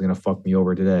fucking how's gonna fuck me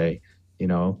over today, you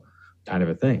know, kind of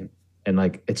a thing. And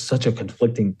like, it's such a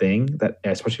conflicting thing that,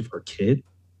 especially for a kid,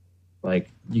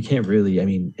 like you can't really, I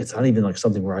mean, it's not even like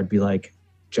something where I'd be like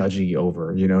judgy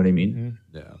over, you know what I mean?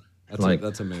 Yeah. That's Like-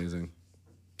 that's amazing.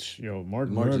 Yo, Mark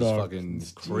Mark's just Murdoch, fucking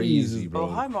crazy, bro. Oh,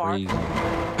 hi, Mark.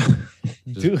 Crazy.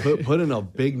 Just Dude. put in a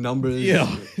big numbers Yeah,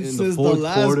 in since the the fourth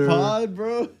last quarter. pod,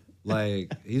 bro.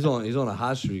 Like he's on a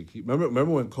hot streak. Remember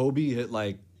when Kobe hit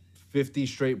like 50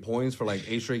 straight points for like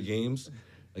 8 straight games?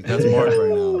 Like that's Mark right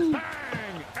now.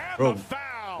 Bro,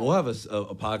 we'll have a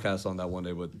podcast on that one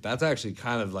day, but that's actually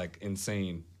kind of like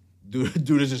insane. Dude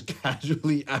is just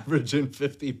casually averaging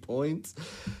 50 points.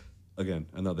 Again,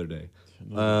 another day.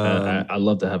 I'd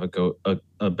love to have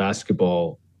a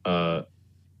basketball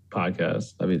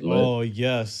podcast. I mean, Oh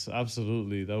yes,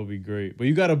 absolutely. That would be great. But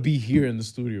you got to be here in the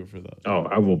studio for that.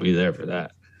 I will be there for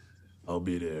that. I'll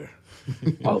be there.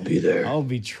 I'll be there. I'll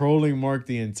be trolling Mark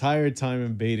the entire time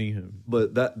and baiting him.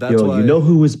 But that's Yo, why you know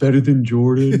who was better than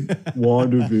Jordan?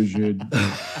 WandaVision.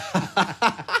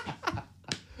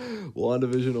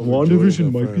 WandaVision over WandaVision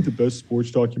Jordan might be confirmed. the best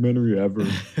sports documentary ever.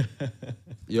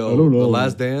 Yo, I don't know. The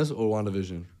Last Dance or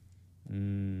WandaVision?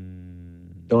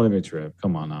 Don't even trip.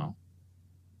 Come on now.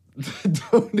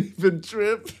 Don't even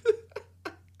trip.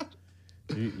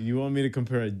 You want me to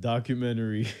compare a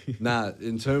documentary Nah,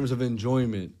 in terms of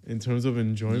enjoyment, in terms of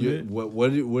enjoyment?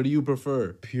 what do you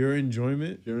prefer? Pure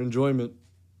enjoyment? Your enjoyment.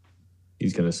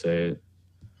 He's gonna say it.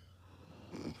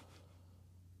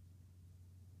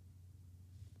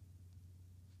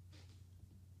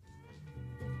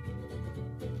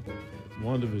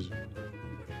 WandaVision.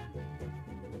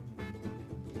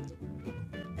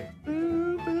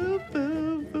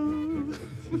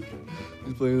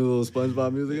 He's playing a little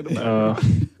SpongeBob music in the back.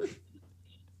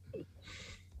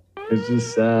 It's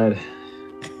just sad.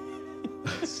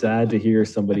 Sad to hear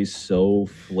somebody so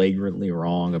flagrantly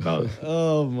wrong about.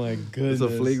 Oh my goodness!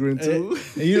 It's a flagrant two.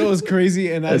 And you know what's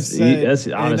crazy? And I That's- said, that's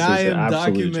and honestly I an am absolute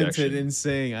documented rejection. in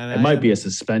saying, and It might be a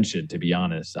suspension, to be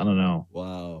honest. I don't know.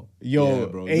 Wow. Yo,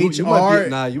 bro. HR. You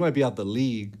might be, you might be out the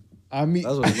league. I mean,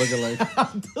 That's what it's looking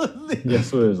like.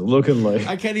 That's what it's looking like.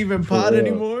 I can't even For pod real.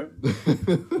 anymore.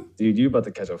 Dude, you about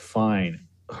to catch a fine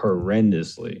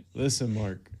horrendously. Listen,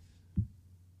 Mark.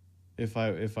 If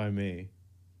I may,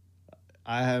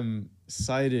 I am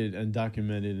cited and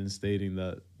documented in stating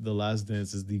that The Last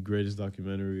Dance is the greatest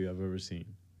documentary I've ever seen.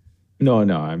 No,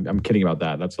 I'm kidding about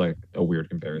that. That's like a weird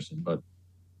comparison, but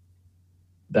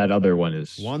that other one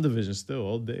is. WandaVision still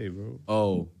all day, bro.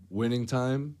 Oh, Winning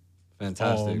Time? Oh,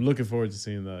 Fantastic. I'm looking forward to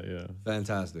seeing that. Yeah,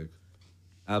 Fantastic. Is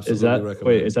Absolutely that recommend.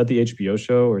 wait? Is that the HBO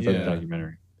show or is that Yeah. the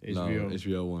documentary? No, HBO.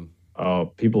 HBO one.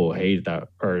 Oh, people hate that,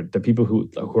 or the people who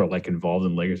are like involved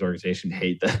in Lakers organization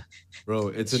hate that. Bro,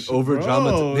 it's an over drama.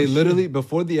 Bro, They shit. literally,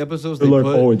 before the episodes, They're they like,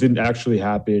 put. oh, it didn't actually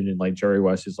happen, and like Jerry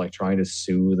West is like trying to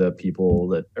sue the people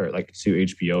that, or like sue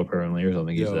HBO apparently or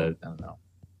something. He Yo. said, I don't know.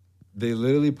 They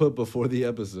literally put before the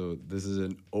episode, this is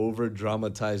an over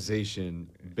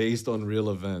dramatization based on real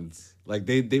events. Like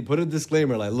they put a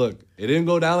disclaimer, like, look, it didn't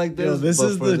go down like this. Yo, this but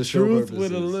is for the show truth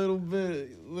with a purposes. little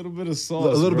bit of A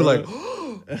sauce. little bit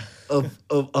bro. like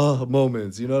of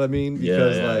moments. You know what I mean? Yeah,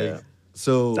 Because yeah, like yeah.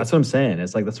 so That's what I'm saying.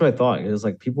 It's like that's what I thought. It was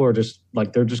like people are just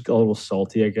like they're just a little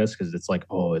salty, I guess, because it's like,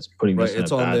 oh, it's putting right, this in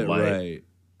it's a on bad there, light.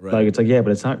 right. Like it's like, yeah,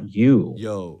 but it's not you.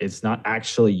 Yo, It's not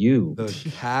actually you.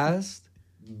 the cast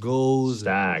goes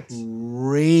Stacked.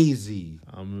 crazy.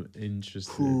 I'm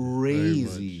interested.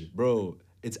 Crazy, very much. bro.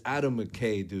 It's Adam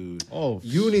McKay, dude. Oh,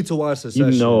 You need to watch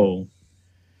Succession. You know,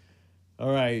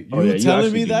 all right. You Oh, yeah, you telling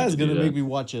actually me do that need is to do gonna that. make me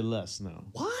watch it less now.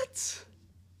 What?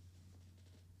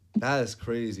 That is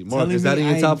crazy. Mark, Telling is that me in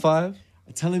your I- top 5?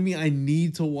 Telling me I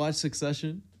need to watch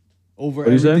Succession over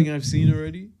What'd you say? everything I've seen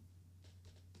already.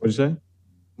 what'd you say?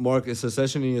 Mark, is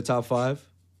Succession in your top 5?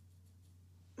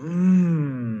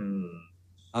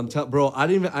 Bro, I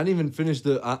didn't even finish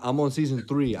I'm on season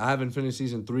 3. I haven't finished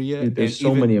season 3 yet. Dude, there's And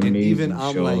so many and amazing even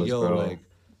I'm like, shows, yo, bro. like,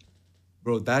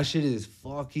 bro, that shit is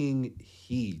fucking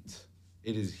heat.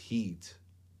 It is heat.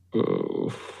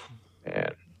 Oh,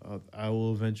 man. I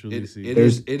will eventually see. It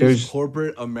There's- is there's-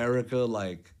 corporate America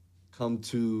like come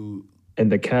to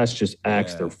And the cast just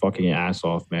acts Yeah. their fucking ass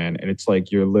off, man. And it's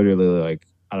like you're literally like,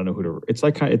 I don't know who to. It's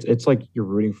like it's like you're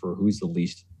rooting for who's the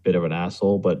least bit of an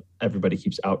asshole, but everybody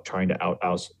keeps trying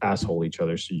to asshole each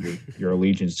other, so your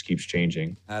allegiance keeps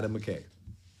changing. Adam McKay.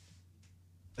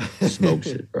 Smokes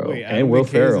it, bro. Wait, and Adam Will McKay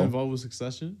is Ferrell. involved with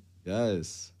Succession?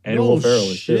 Yes. And No Will Ferrell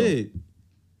is too. shit.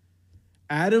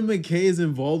 Adam McKay is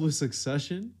involved with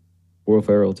Succession? Will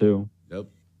Ferrell too. Yep.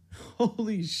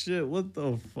 Holy shit! What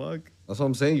the fuck? That's what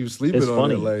I'm saying. You sleeping It's on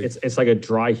funny. it, like it's like a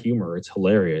dry humor. It's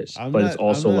hilarious, I'm but it's not-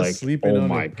 also I'm not like, sleeping oh on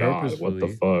my it god, what the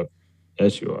purposefully. fuck?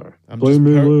 Yes, you are. I'm Blame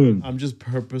me, Lynn. I'm just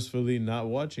purposefully not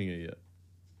watching it yet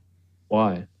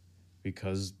Why?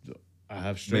 because I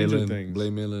have Stranger Malin, Things,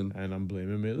 blame Malin. and I'm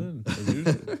blaming Malin as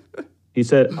usual. He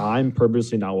said, "I'm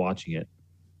purposely not watching it.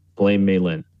 Blame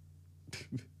Maylin."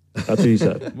 That's what he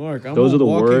said. Mark, I'm Those a are the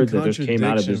walking words that just came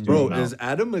out of his contradiction, Bro, dude's mouth. is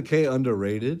Adam McKay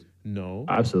underrated? No,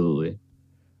 Absolutely.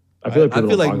 I feel like, I people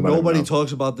feel don't like talk about it nobody enough.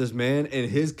 talks about this man, and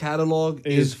his catalog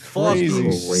it's is fucking crazy.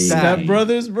 Crazy. Step stacked.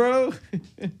 Brothers, bro.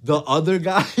 The other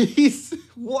guys,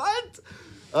 what?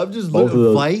 I'm just Both of looking.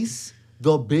 those- Vice,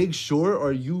 The Big Short.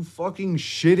 Are you fucking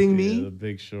shitting Yeah, The me?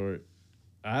 Big Short.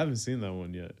 I haven't seen that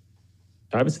one yet.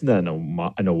 I haven't seen that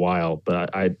in a while,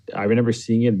 but I remember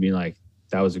seeing it and being like,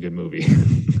 that was a good movie.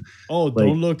 Oh, Like-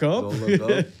 Don't Look Up. Don't Look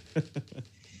Up.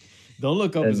 Don't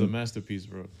Look Up is a And- masterpiece,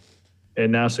 bro.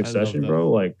 And now Succession, that.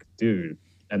 bro, like, dude,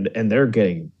 and they're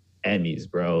getting Emmys,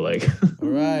 bro. Like, All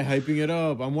right, hyping it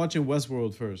up. I'm watching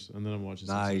Westworld first, and then I'm watching.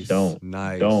 Nice. Succession. Don't.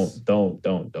 Nice.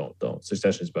 don't.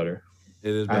 Succession's better.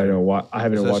 It is I haven't better. I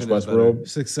haven't watched Succession is Westworld.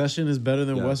 Succession is better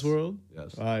than Yes. Westworld.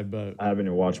 Yes. I bet. I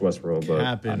haven't watched Westworld, but I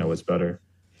Capping. know it's better.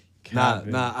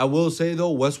 Capping. Nah. I will say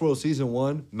though, Westworld season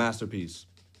 1, masterpiece.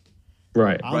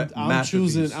 Right. I'm, Right, I'm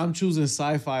masterpiece. choosing. I'm choosing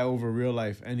sci-fi over real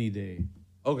life any day.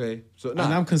 Okay, so and I'm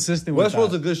nah, consistent with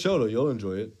Westworld's that. a good show though. You'll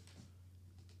enjoy it.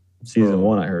 Season Bro.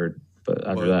 1, I heard, but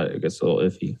after But- that, it gets a little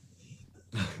iffy.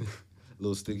 A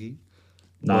little sticky.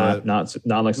 Not But-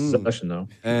 not like Succession though.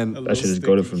 And A That shit is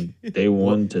little goated sticky. from day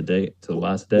one to the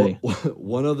last day.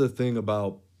 One other thing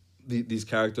about these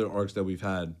character arcs that we've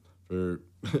had for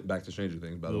back to Stranger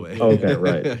Things, by the way. Okay,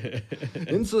 right.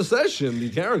 In Succession, the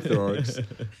character arcs,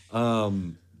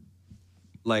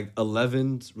 like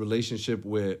Eleven's relationship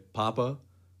with Papa,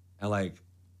 and like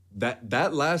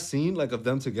that last scene, like of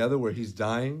them together, where he's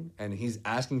dying and he's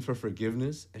asking for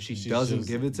forgiveness, and she She's doesn't just,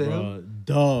 give it to him.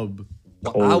 Dub.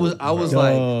 I was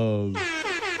like, Dub.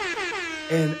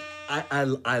 and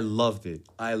I loved it.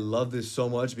 I loved it so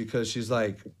much because she's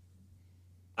like,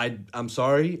 I'm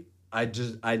sorry. I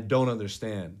don't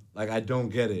understand. Like, I don't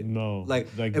get it. No. Like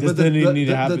Like, but this didn't even need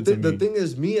to happen to the me. thing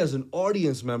is, me as an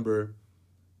audience member,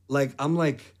 like, I'm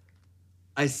like,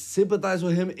 I sympathize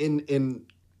with him in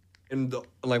the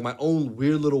like my own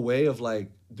weird little way of like,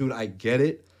 dude, I get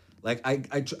it. Like, I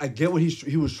get what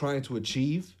he was trying to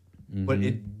achieve, but Mm-hmm.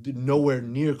 it did nowhere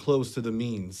near close to the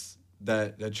means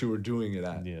that you were doing it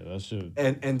at. Yeah, that should.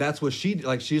 And that's what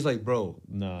she's like, bro,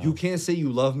 Nah. you can't say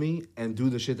you love me and do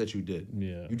the shit that you did.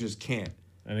 Yeah. You just can't.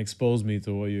 And expose me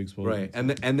to what you exposed me Right.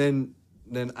 to. And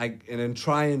then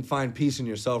try and find peace in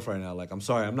yourself right now. Like, I'm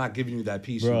sorry, I'm not giving you that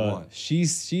peace you Bruh, want.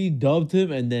 she dubbed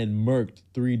him and then murked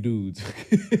 3 dudes.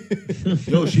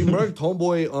 Yo, she murked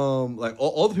homeboy, like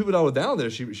all the people that were down there,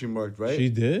 she murked, right? She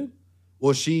did?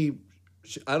 Well, she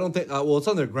I don't think well, it's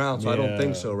underground, so I don't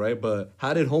think Yeah. so, right? But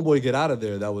how did homeboy get out of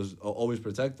there that was always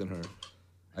protecting her?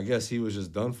 I guess he was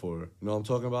just done for. You know what I'm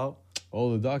talking about?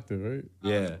 Oh, the doctor, right?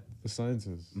 Yeah. The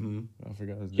scientist. Mm-hmm. I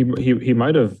forgot his He name. he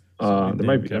might have. Some There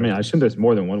might be. I mean, I assume there's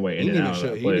more than one way in He and didn't out even of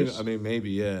show. that He didn't, place. I mean,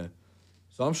 maybe, yeah.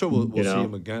 So I'm sure we'll You see know?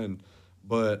 him again.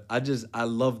 But I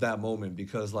love that moment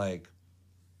because like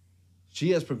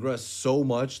she has progressed so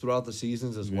much throughout the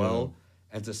seasons as well,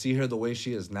 and to see her the way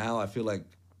she is now, I feel like,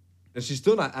 and she's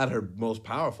still not at her most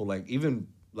powerful. Like even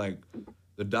like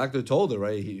the doctor told her,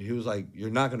 right? He was like,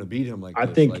 "You're not gonna beat him like I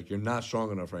this. think- like you're not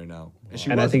strong enough right now." And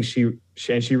And I wasn't.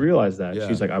 think she realized that. Yeah.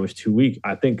 She's like, I was too weak.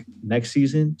 I think next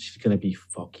season she's gonna be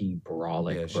fucking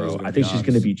brawling, Yeah, she's bro. gonna I be think she's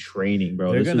gonna honest. be training,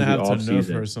 bro. They're This gonna is have the to off nerf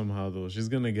season. her somehow, though. She's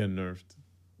gonna get nerfed.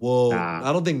 Well, Nah.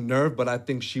 I don't think nerf, but I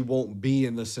think she won't be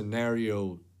in the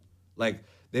scenario. Like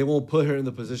they won't put her in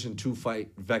the position to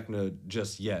fight Vecna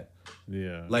just yet.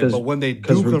 Yeah. Like, 'Cause- but when they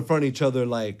 'cause do we- confront each other,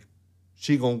 like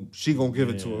she gon' give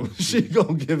it to Yeah. him. She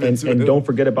gon' give it and to him. don't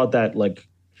forget about that like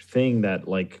thing that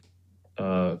like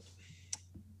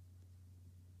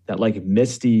that like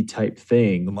misty type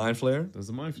thing. the mind flare. That's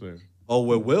the mind flare. Oh,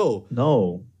 with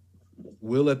No.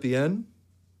 Will at the end.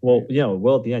 Well, yeah,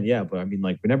 well at the end, yeah, but I mean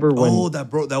like remember when Oh,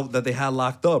 that they had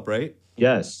locked up, right?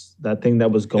 yes, that thing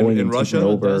that was going in and Russia? taking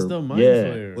over. That's the mind yeah.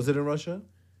 flare. Was it in Russia?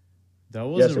 That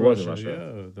was Yes, in it was in Russia.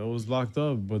 Russia. Yeah, that was locked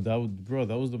up. But that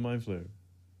was the mind flare.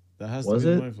 That has Was to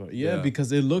be it? the mind flare. Yeah, Yeah.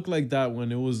 because it looked like that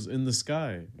when it was in the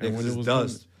sky. Yeah, 'cause when it's it was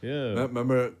dust. yeah.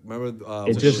 Remember. It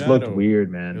was a just shadow. looked weird,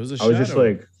 man. It was a I was just shadow.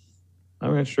 like,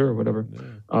 all right, sure, whatever.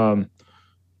 Yeah.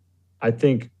 I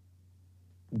think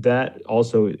that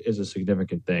also is a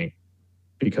significant thing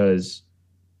because,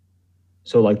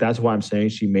 so like that's why I'm saying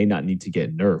she may not need to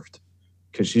get nerfed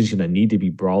because she's gonna need to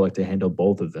be Brawlic to handle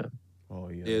both of them. Oh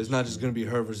yeah. Yeah, it's not just gonna be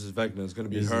her versus Vecna. It's gonna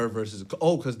be Is her versus.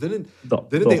 Oh, because didn't The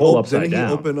they whole didn't upside he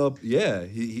down. open up? Yeah,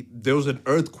 he there was an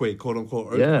earthquake, quote unquote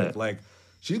earthquake. Yeah. Like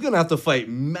she's gonna have to fight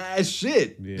mad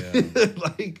shit. Yeah.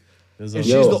 Like, There's and a-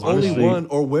 she's Yo, the only honestly- one.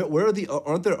 Or where are the?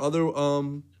 Aren't there other?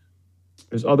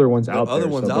 There's other ones There out are other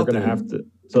there, ones so out they're gonna there. have to.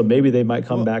 So maybe they might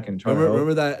come Well, back and try.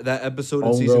 Remember to help. that episode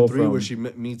in Homegirl season 3 where from- she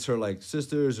meets her like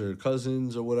sisters or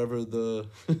cousins or whatever the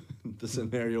the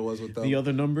scenario was with them. the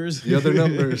other numbers. The other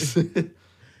numbers,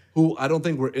 who I don't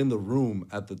think were in the room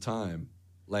at the time,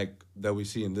 like that we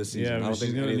see in this season. Yeah, I but don't she's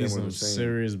think gonna any need of them some were the same.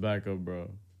 serious backup, bro.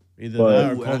 Either But-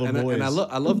 that or Ooh, call the boys. and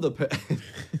I love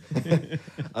the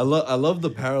I love the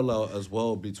parallel as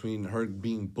well between her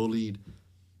being bullied,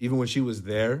 even when she was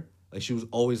there. Like she was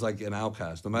always like an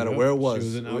outcast, no matter Yep, where it she was,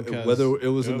 was an outcast. whether it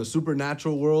was in Yep. the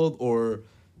supernatural world or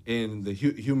in the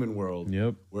human world.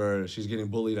 Yep. Where she's getting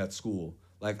bullied at school.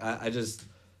 Like I just,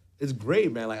 it's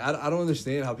great, man. Like I don't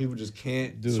understand how people just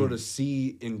can't Dude. sort of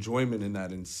see enjoyment in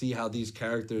that and see how these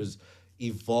characters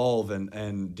evolve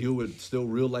and deal with still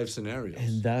real life scenarios.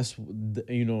 And that's,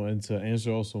 and to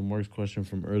answer also Mark's question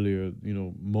from earlier,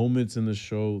 moments in the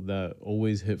show that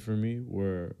always hit for me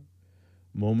were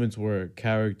moments where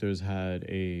characters had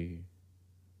it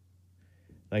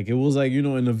was like,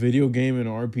 in a video game, in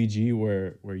an RPG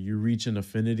where you reach an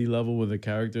affinity level with a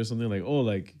character or something like, oh,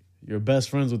 like you're best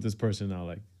friends with this person now.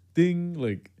 Like ding,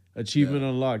 like achievement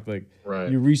unlocked. Like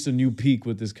Right. you reached a new peak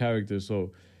with this character.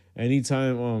 So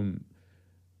anytime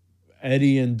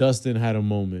Eddie and Dustin had a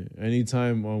moment,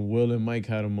 anytime Will and Mike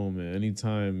had a moment,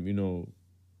 anytime,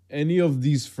 any of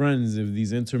these friends of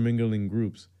these intermingling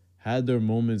groups had their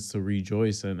moments to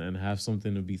rejoice and have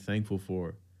something to be thankful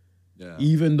for. Yeah.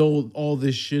 Even though all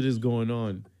this shit is going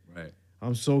on. Right.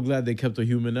 I'm so glad they kept a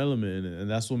human element in it. And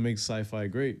that's what makes sci-fi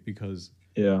great, because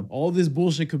Yeah. all this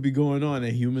bullshit could be going on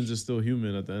and humans are still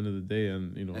human at the end of the day.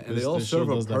 And, And this, they all this show serve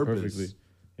a does that purpose. perfectly.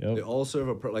 Yep. They all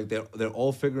serve like they're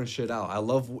all figuring shit out. I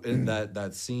love in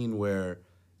that scene where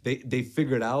they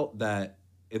figured out that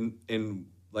in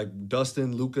like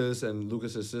Dustin, Lucas, and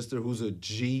Lucas's sister, who's a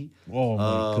G. Oh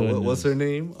my goodness. What's her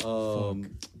name?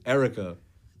 Erica.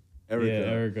 Yeah,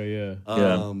 Erica,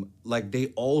 yeah. Like they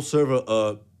all serve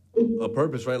a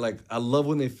purpose, right? Like I love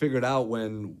when they figured out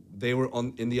when they were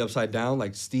in the Upside Down,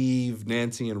 like Steve,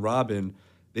 Nancy, and Robin.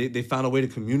 They found a way to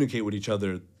communicate with each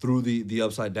other through the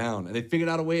Upside Down, and they figured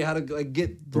out a way how to like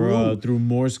get through. Bruh, through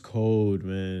Morse code,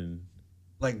 man.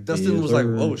 Like Dustin Yes, was like,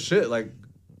 sir. "Oh shit!" Like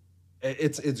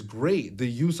it's great. The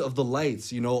use of the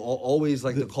lights, always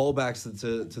like the callbacks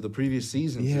to the previous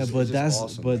seasons. Yeah, is but just that's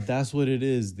awesome. that's what it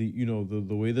is. The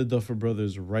way the Duffer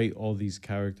Brothers write all these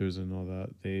characters and all that,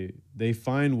 they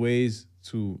find ways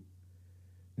to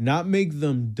not make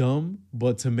them dumb,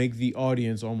 but to make the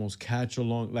audience almost catch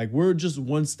along. Like we're just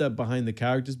one step behind the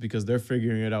characters because they're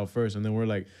figuring it out first, and then we're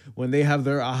like, when they have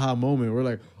their aha moment, we're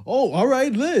like, oh, all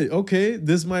right, lit, okay,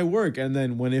 this might work. And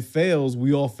then when it fails,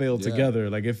 we all fail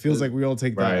together. Like it feels like we all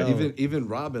take that. L. Even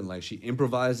Robin, like she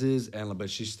improvises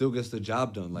but she still gets the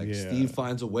job done. Like Yeah. Steve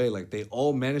finds a way. Like they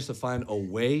all manage to find a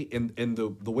way in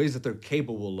the ways that they're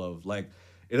capable of. Like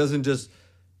it doesn't just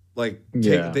like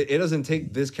it doesn't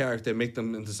take this character and make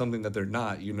them into something that they're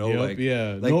not. Yep, like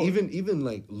yeah. like No- even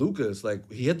like Lucas, like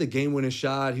he had the game winning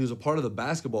shot. He was a part of the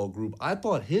basketball group. I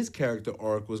thought his character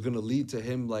arc was gonna lead to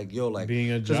him like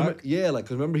being a 'cause jock?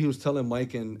 because remember he was telling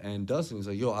Mike and Dustin, he's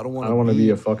like, yo, I don't want I don't want to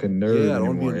be a fucking nerd I don't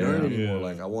anymore. want to be a nerd yeah. anymore. Yeah.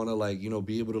 Like I want to like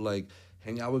be able to like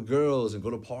hang out with girls and go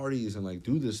to parties and like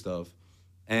do this stuff.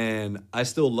 And I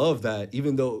still love that,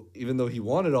 even though he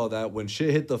wanted all that, when shit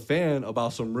hit the fan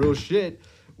about some real shit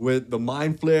with the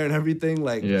mind flare and everything,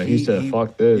 like Yeah, he said,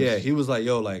 "Fuck this." Yeah, he was like,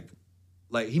 yo, like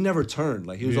he never turned.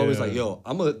 Like he was always Yeah. like, yo,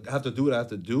 I'm gonna have to do what I have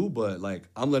to do, but like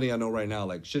I'm letting y'all know right now,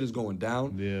 like shit is going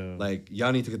down. Yeah. Like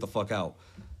y'all need to get the fuck out.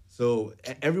 So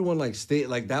everyone like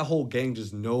that whole gang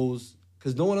just knows,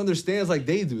 because no one understands like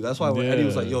they do. That's why when Eddie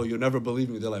was like, Yeah. yo, you'll never believe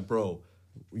me, they're like, bro,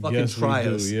 fucking Yes, we try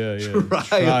do. us. Yeah, yeah.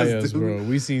 Try us, dude. bro.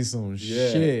 We seen some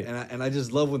Yeah, shit. and I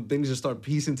just love when things just start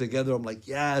piecing together. I'm like,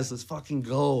 yes, let's fucking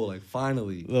go. Like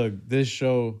finally. Look, this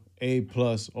show A+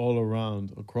 all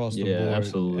around across the Yeah, board.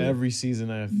 absolutely. Every season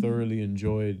I have thoroughly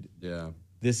enjoyed. Yeah.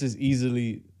 This is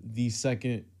easily the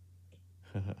second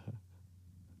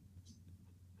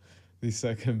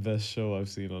best show I've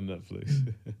seen on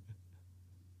Netflix.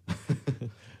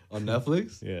 On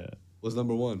Netflix? Yeah, What's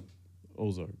number one?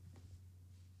 Ozark.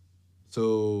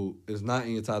 So it's not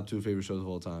in your top 2 favorite shows of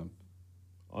all time.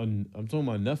 I'm talking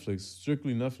about Netflix,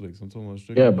 strictly Netflix. I'm talking about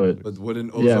strictly. Yeah, but- Netflix. But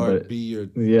wouldn't Yeah, Ozark but- be your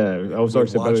Yeah,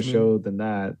 Ozark's a better Watchmen? show than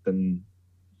that. Then,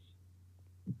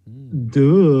 Hmm.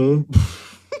 duh.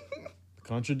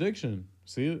 Contradiction.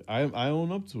 See, I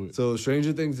own up to it. So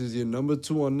Stranger Things is your number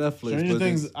 2 on Netflix. Stranger but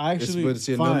Things it's, actually but it's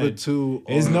your fine. number 2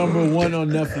 It's on number 1 on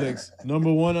Netflix.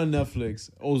 Number 1 on Netflix.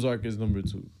 Ozark is number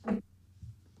 2.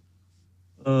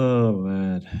 Oh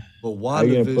man, But How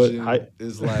you gonna put- WandaVision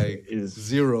is like is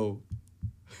 0.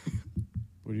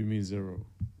 What do you mean 0?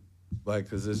 Like,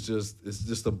 cause it's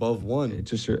just above 1.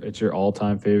 it's your all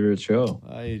time favorite show.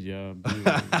 Yeah.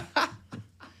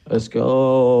 Let's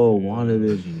go,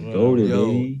 WandaVision. Go to Yo,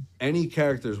 baby. any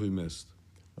characters we missed?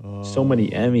 So many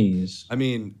Emmys. I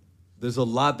mean, there's a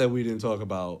lot that we didn't talk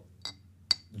about.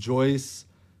 Joyce,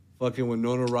 fucking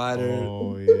Winona Ryder,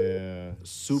 Oh yeah.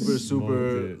 super Smoked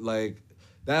it. like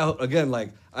that again.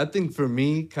 Like I think for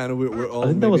me, kind of we're all. I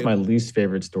think that was my maybe- least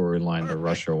favorite storyline, the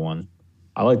Russia one.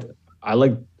 I liked,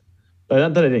 but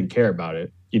not that I didn't care about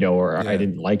it, or Yeah. I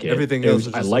didn't like it. Everything It else was-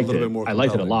 was I just a liked little it. bit more I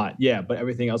liked it a compelling. lot. Yeah, but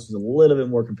everything else was a little bit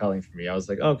more compelling for me. I was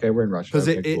like, okay, we're in Russia. 'Cause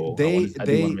Okay, cool. I do want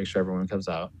they- to make sure everyone comes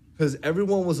out. Because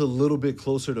everyone was a little bit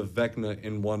closer to Vecna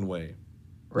in one way.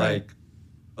 Right. Like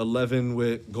 11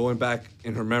 with going back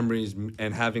in her memories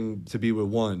and having to be with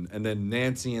one. And then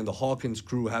Nancy and the Hawkins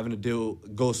crew having to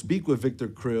go speak with Victor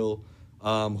Krill,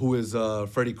 who is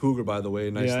Freddy Krueger, by the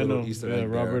way. Nice Yeah, I little know. Easter Yeah, egg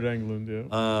Robert there. Englund.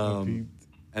 Yeah. I Um, peeped.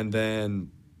 And then,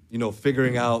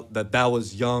 figuring out that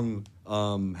was young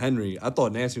Henry. I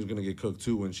thought Nancy was going to get cooked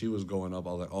too when she was going up.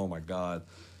 I was like, oh my God.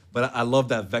 But I love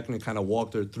that Vecna kind of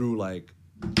walked her through like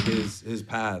his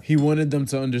path. He wanted them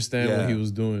to understand Yeah. what he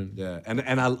was doing. Yeah, and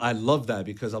I love that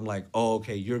because I'm like, oh,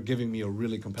 okay, you're giving me a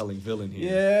really compelling villain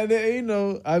here. Yeah, they, you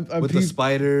know, I With the peeped,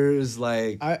 spiders,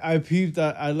 like I peeped.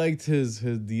 I liked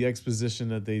the exposition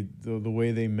that the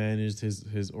way they managed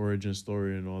his origin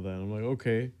story and all that. I'm like,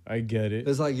 okay, I get it.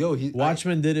 it's like, yo,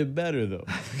 Watchmen did it better though.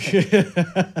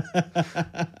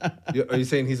 Are you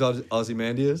saying he's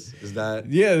Ozymandias? Is that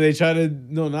Yeah, they try to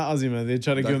not Ozymandias. They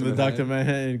try to give him the Dr. Dr.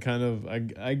 Manhattan kind of.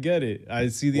 I get it. I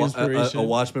see the inspiration. a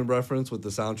Watchmen reference with the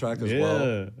soundtrack as Yeah,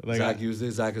 well? like Zach used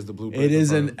it. Zach is the blueprint. It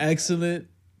is an confirmed. excellent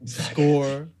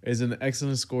score. It's an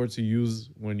excellent score to use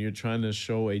when you're trying to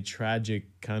show a tragic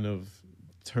kind of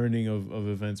turning of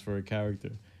events for a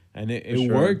character. And it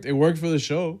sure. worked. It worked for the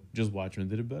show. Just Watchmen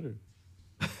did it better.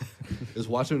 Is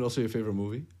Watchmen also your favorite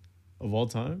movie? Of all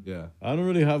time? Yeah. I don't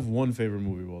really have one favorite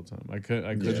movie of all time. I could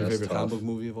What's Yeah, your that's favorite comic tough. book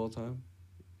movie of all time?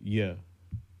 yeah.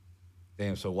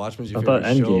 Damn. So Watchmen's your I thought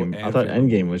favorite show. Endgame. I and thought favorite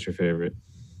Endgame was your favorite.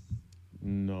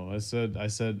 No, I said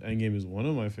Endgame is one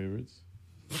of my favorites.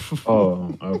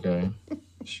 Oh, okay,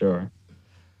 sure.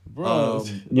 Bro,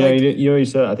 Yeah, like, you know what you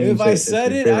said. I think if you I it's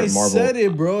said your it, favorite I Marvel. said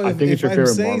it, bro. I If, think it's if your I'm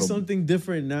favorite saying Marvel. something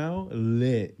different now,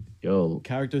 lit. Yo,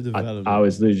 Character development. I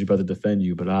was literally about to defend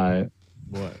you, but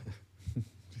What?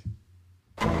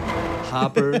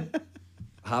 Hopper.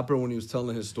 Hopper, when he was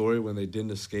telling his story when they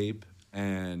didn't escape,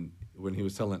 and when he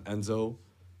was telling Enzo,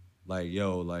 like,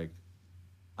 yo, like,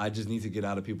 I just need to get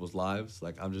out of people's lives.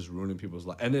 Like, I'm just ruining people's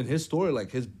lives. And then his story,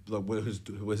 like, with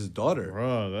his daughter,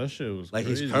 Bro, that shit was like,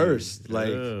 crazy. he's cursed. Like,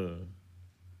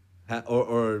 Yeah.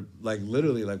 or like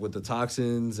literally like with the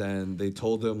toxins, and they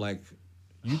told him like,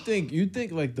 You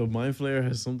think like the Mind Flayer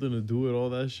has something to do with all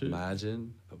that shit?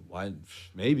 imagine why,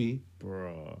 maybe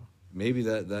Bro.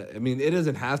 that I mean, it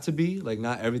doesn't have to be like,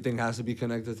 not everything has to be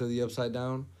connected to the Upside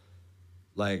Down.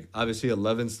 Like, obviously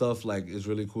 11 stuff like is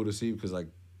really cool to see because like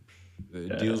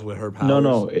it deals with her powers.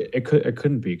 no, it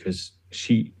couldn't be because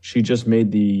she just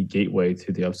made the gateway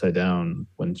to the Upside Down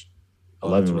when Oh,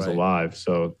 11 that's was right. alive.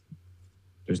 So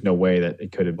there's no way that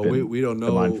it could have But been. we don't the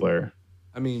know. Mind Flayer.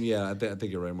 I mean, yeah, I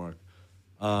think you're right, Mark.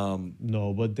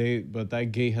 No, but that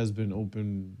gate has been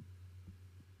open.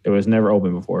 It was never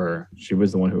open before her. She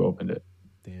was the one who opened it.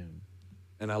 Damn.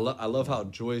 And I love how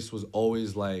Joyce was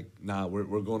always like, nah,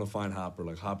 we're going to find Hopper.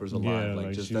 Like, Hopper's alive. Yeah, like,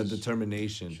 like, just she that was-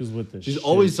 determination. She was with the She's shit,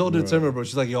 always so bro. determined, bro.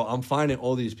 She's like, yo, I'm finding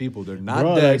all these people. They're not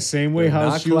Bro, dead. like same way They're how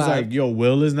not she was clapped. like, yo,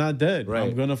 Will is not dead. Right.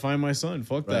 I'm gonna find my son.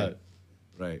 Fuck Right. that.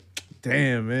 Right.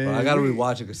 Damn, man. But I gotta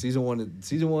rewatch it because season one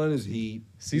is heat.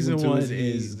 Season two one heat.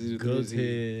 is Season three is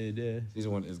heat. good.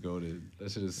 Season one is goated.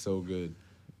 That shit is so good.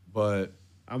 But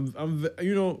I've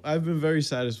been very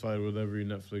satisfied with every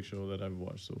Netflix show that I've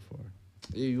watched so far.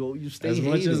 you stay As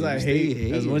much hating. as I You stay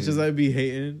hate, as much hating. as I be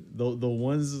hating, the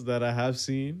ones that I have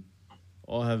seen,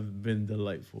 all have been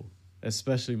delightful.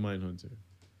 Especially Mindhunter.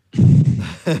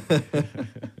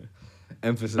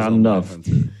 Emphasis Not on enough.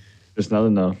 Mindhunter. Just not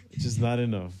enough. It's just not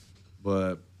enough.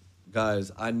 But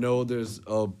guys, I know there's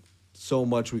so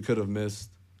much we could have missed,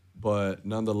 but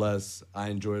nonetheless, I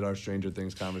enjoyed our Stranger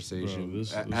Things conversation. Bro,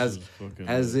 this as is fucking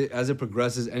as it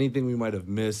progresses, anything we might have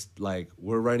missed, like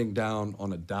we're writing down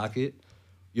on a docket.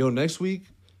 Yo, next week,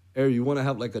 Eric, you want to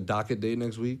have like a docket day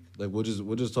next week? Like we'll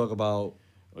just talk about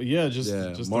Yeah,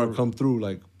 just Mark come through.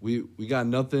 Like we got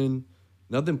nothing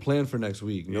planned for next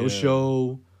week. No Yeah.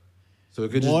 show. So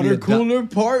it could just Water be cooler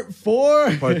part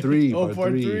 4. Part three, Oh, part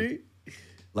part three. 3.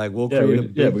 like we'll Yeah, create a we,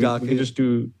 big yeah, we docket. can just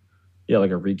do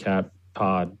like a recap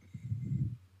pod.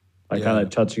 Like Yeah. kind of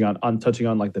touching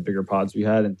on like the bigger pods we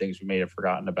had and things we may have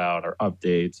forgotten about or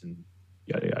updates and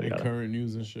yada yada And yada. current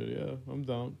news and shit. Yeah, I'm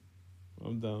down.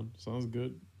 Sounds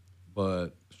good.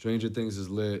 But Stranger Things is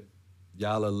lit.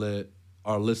 Y'all are lit.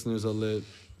 Our listeners are lit.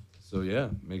 So yeah,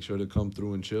 make sure to come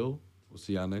through and chill. We'll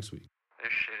see y'all next week.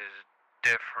 This shit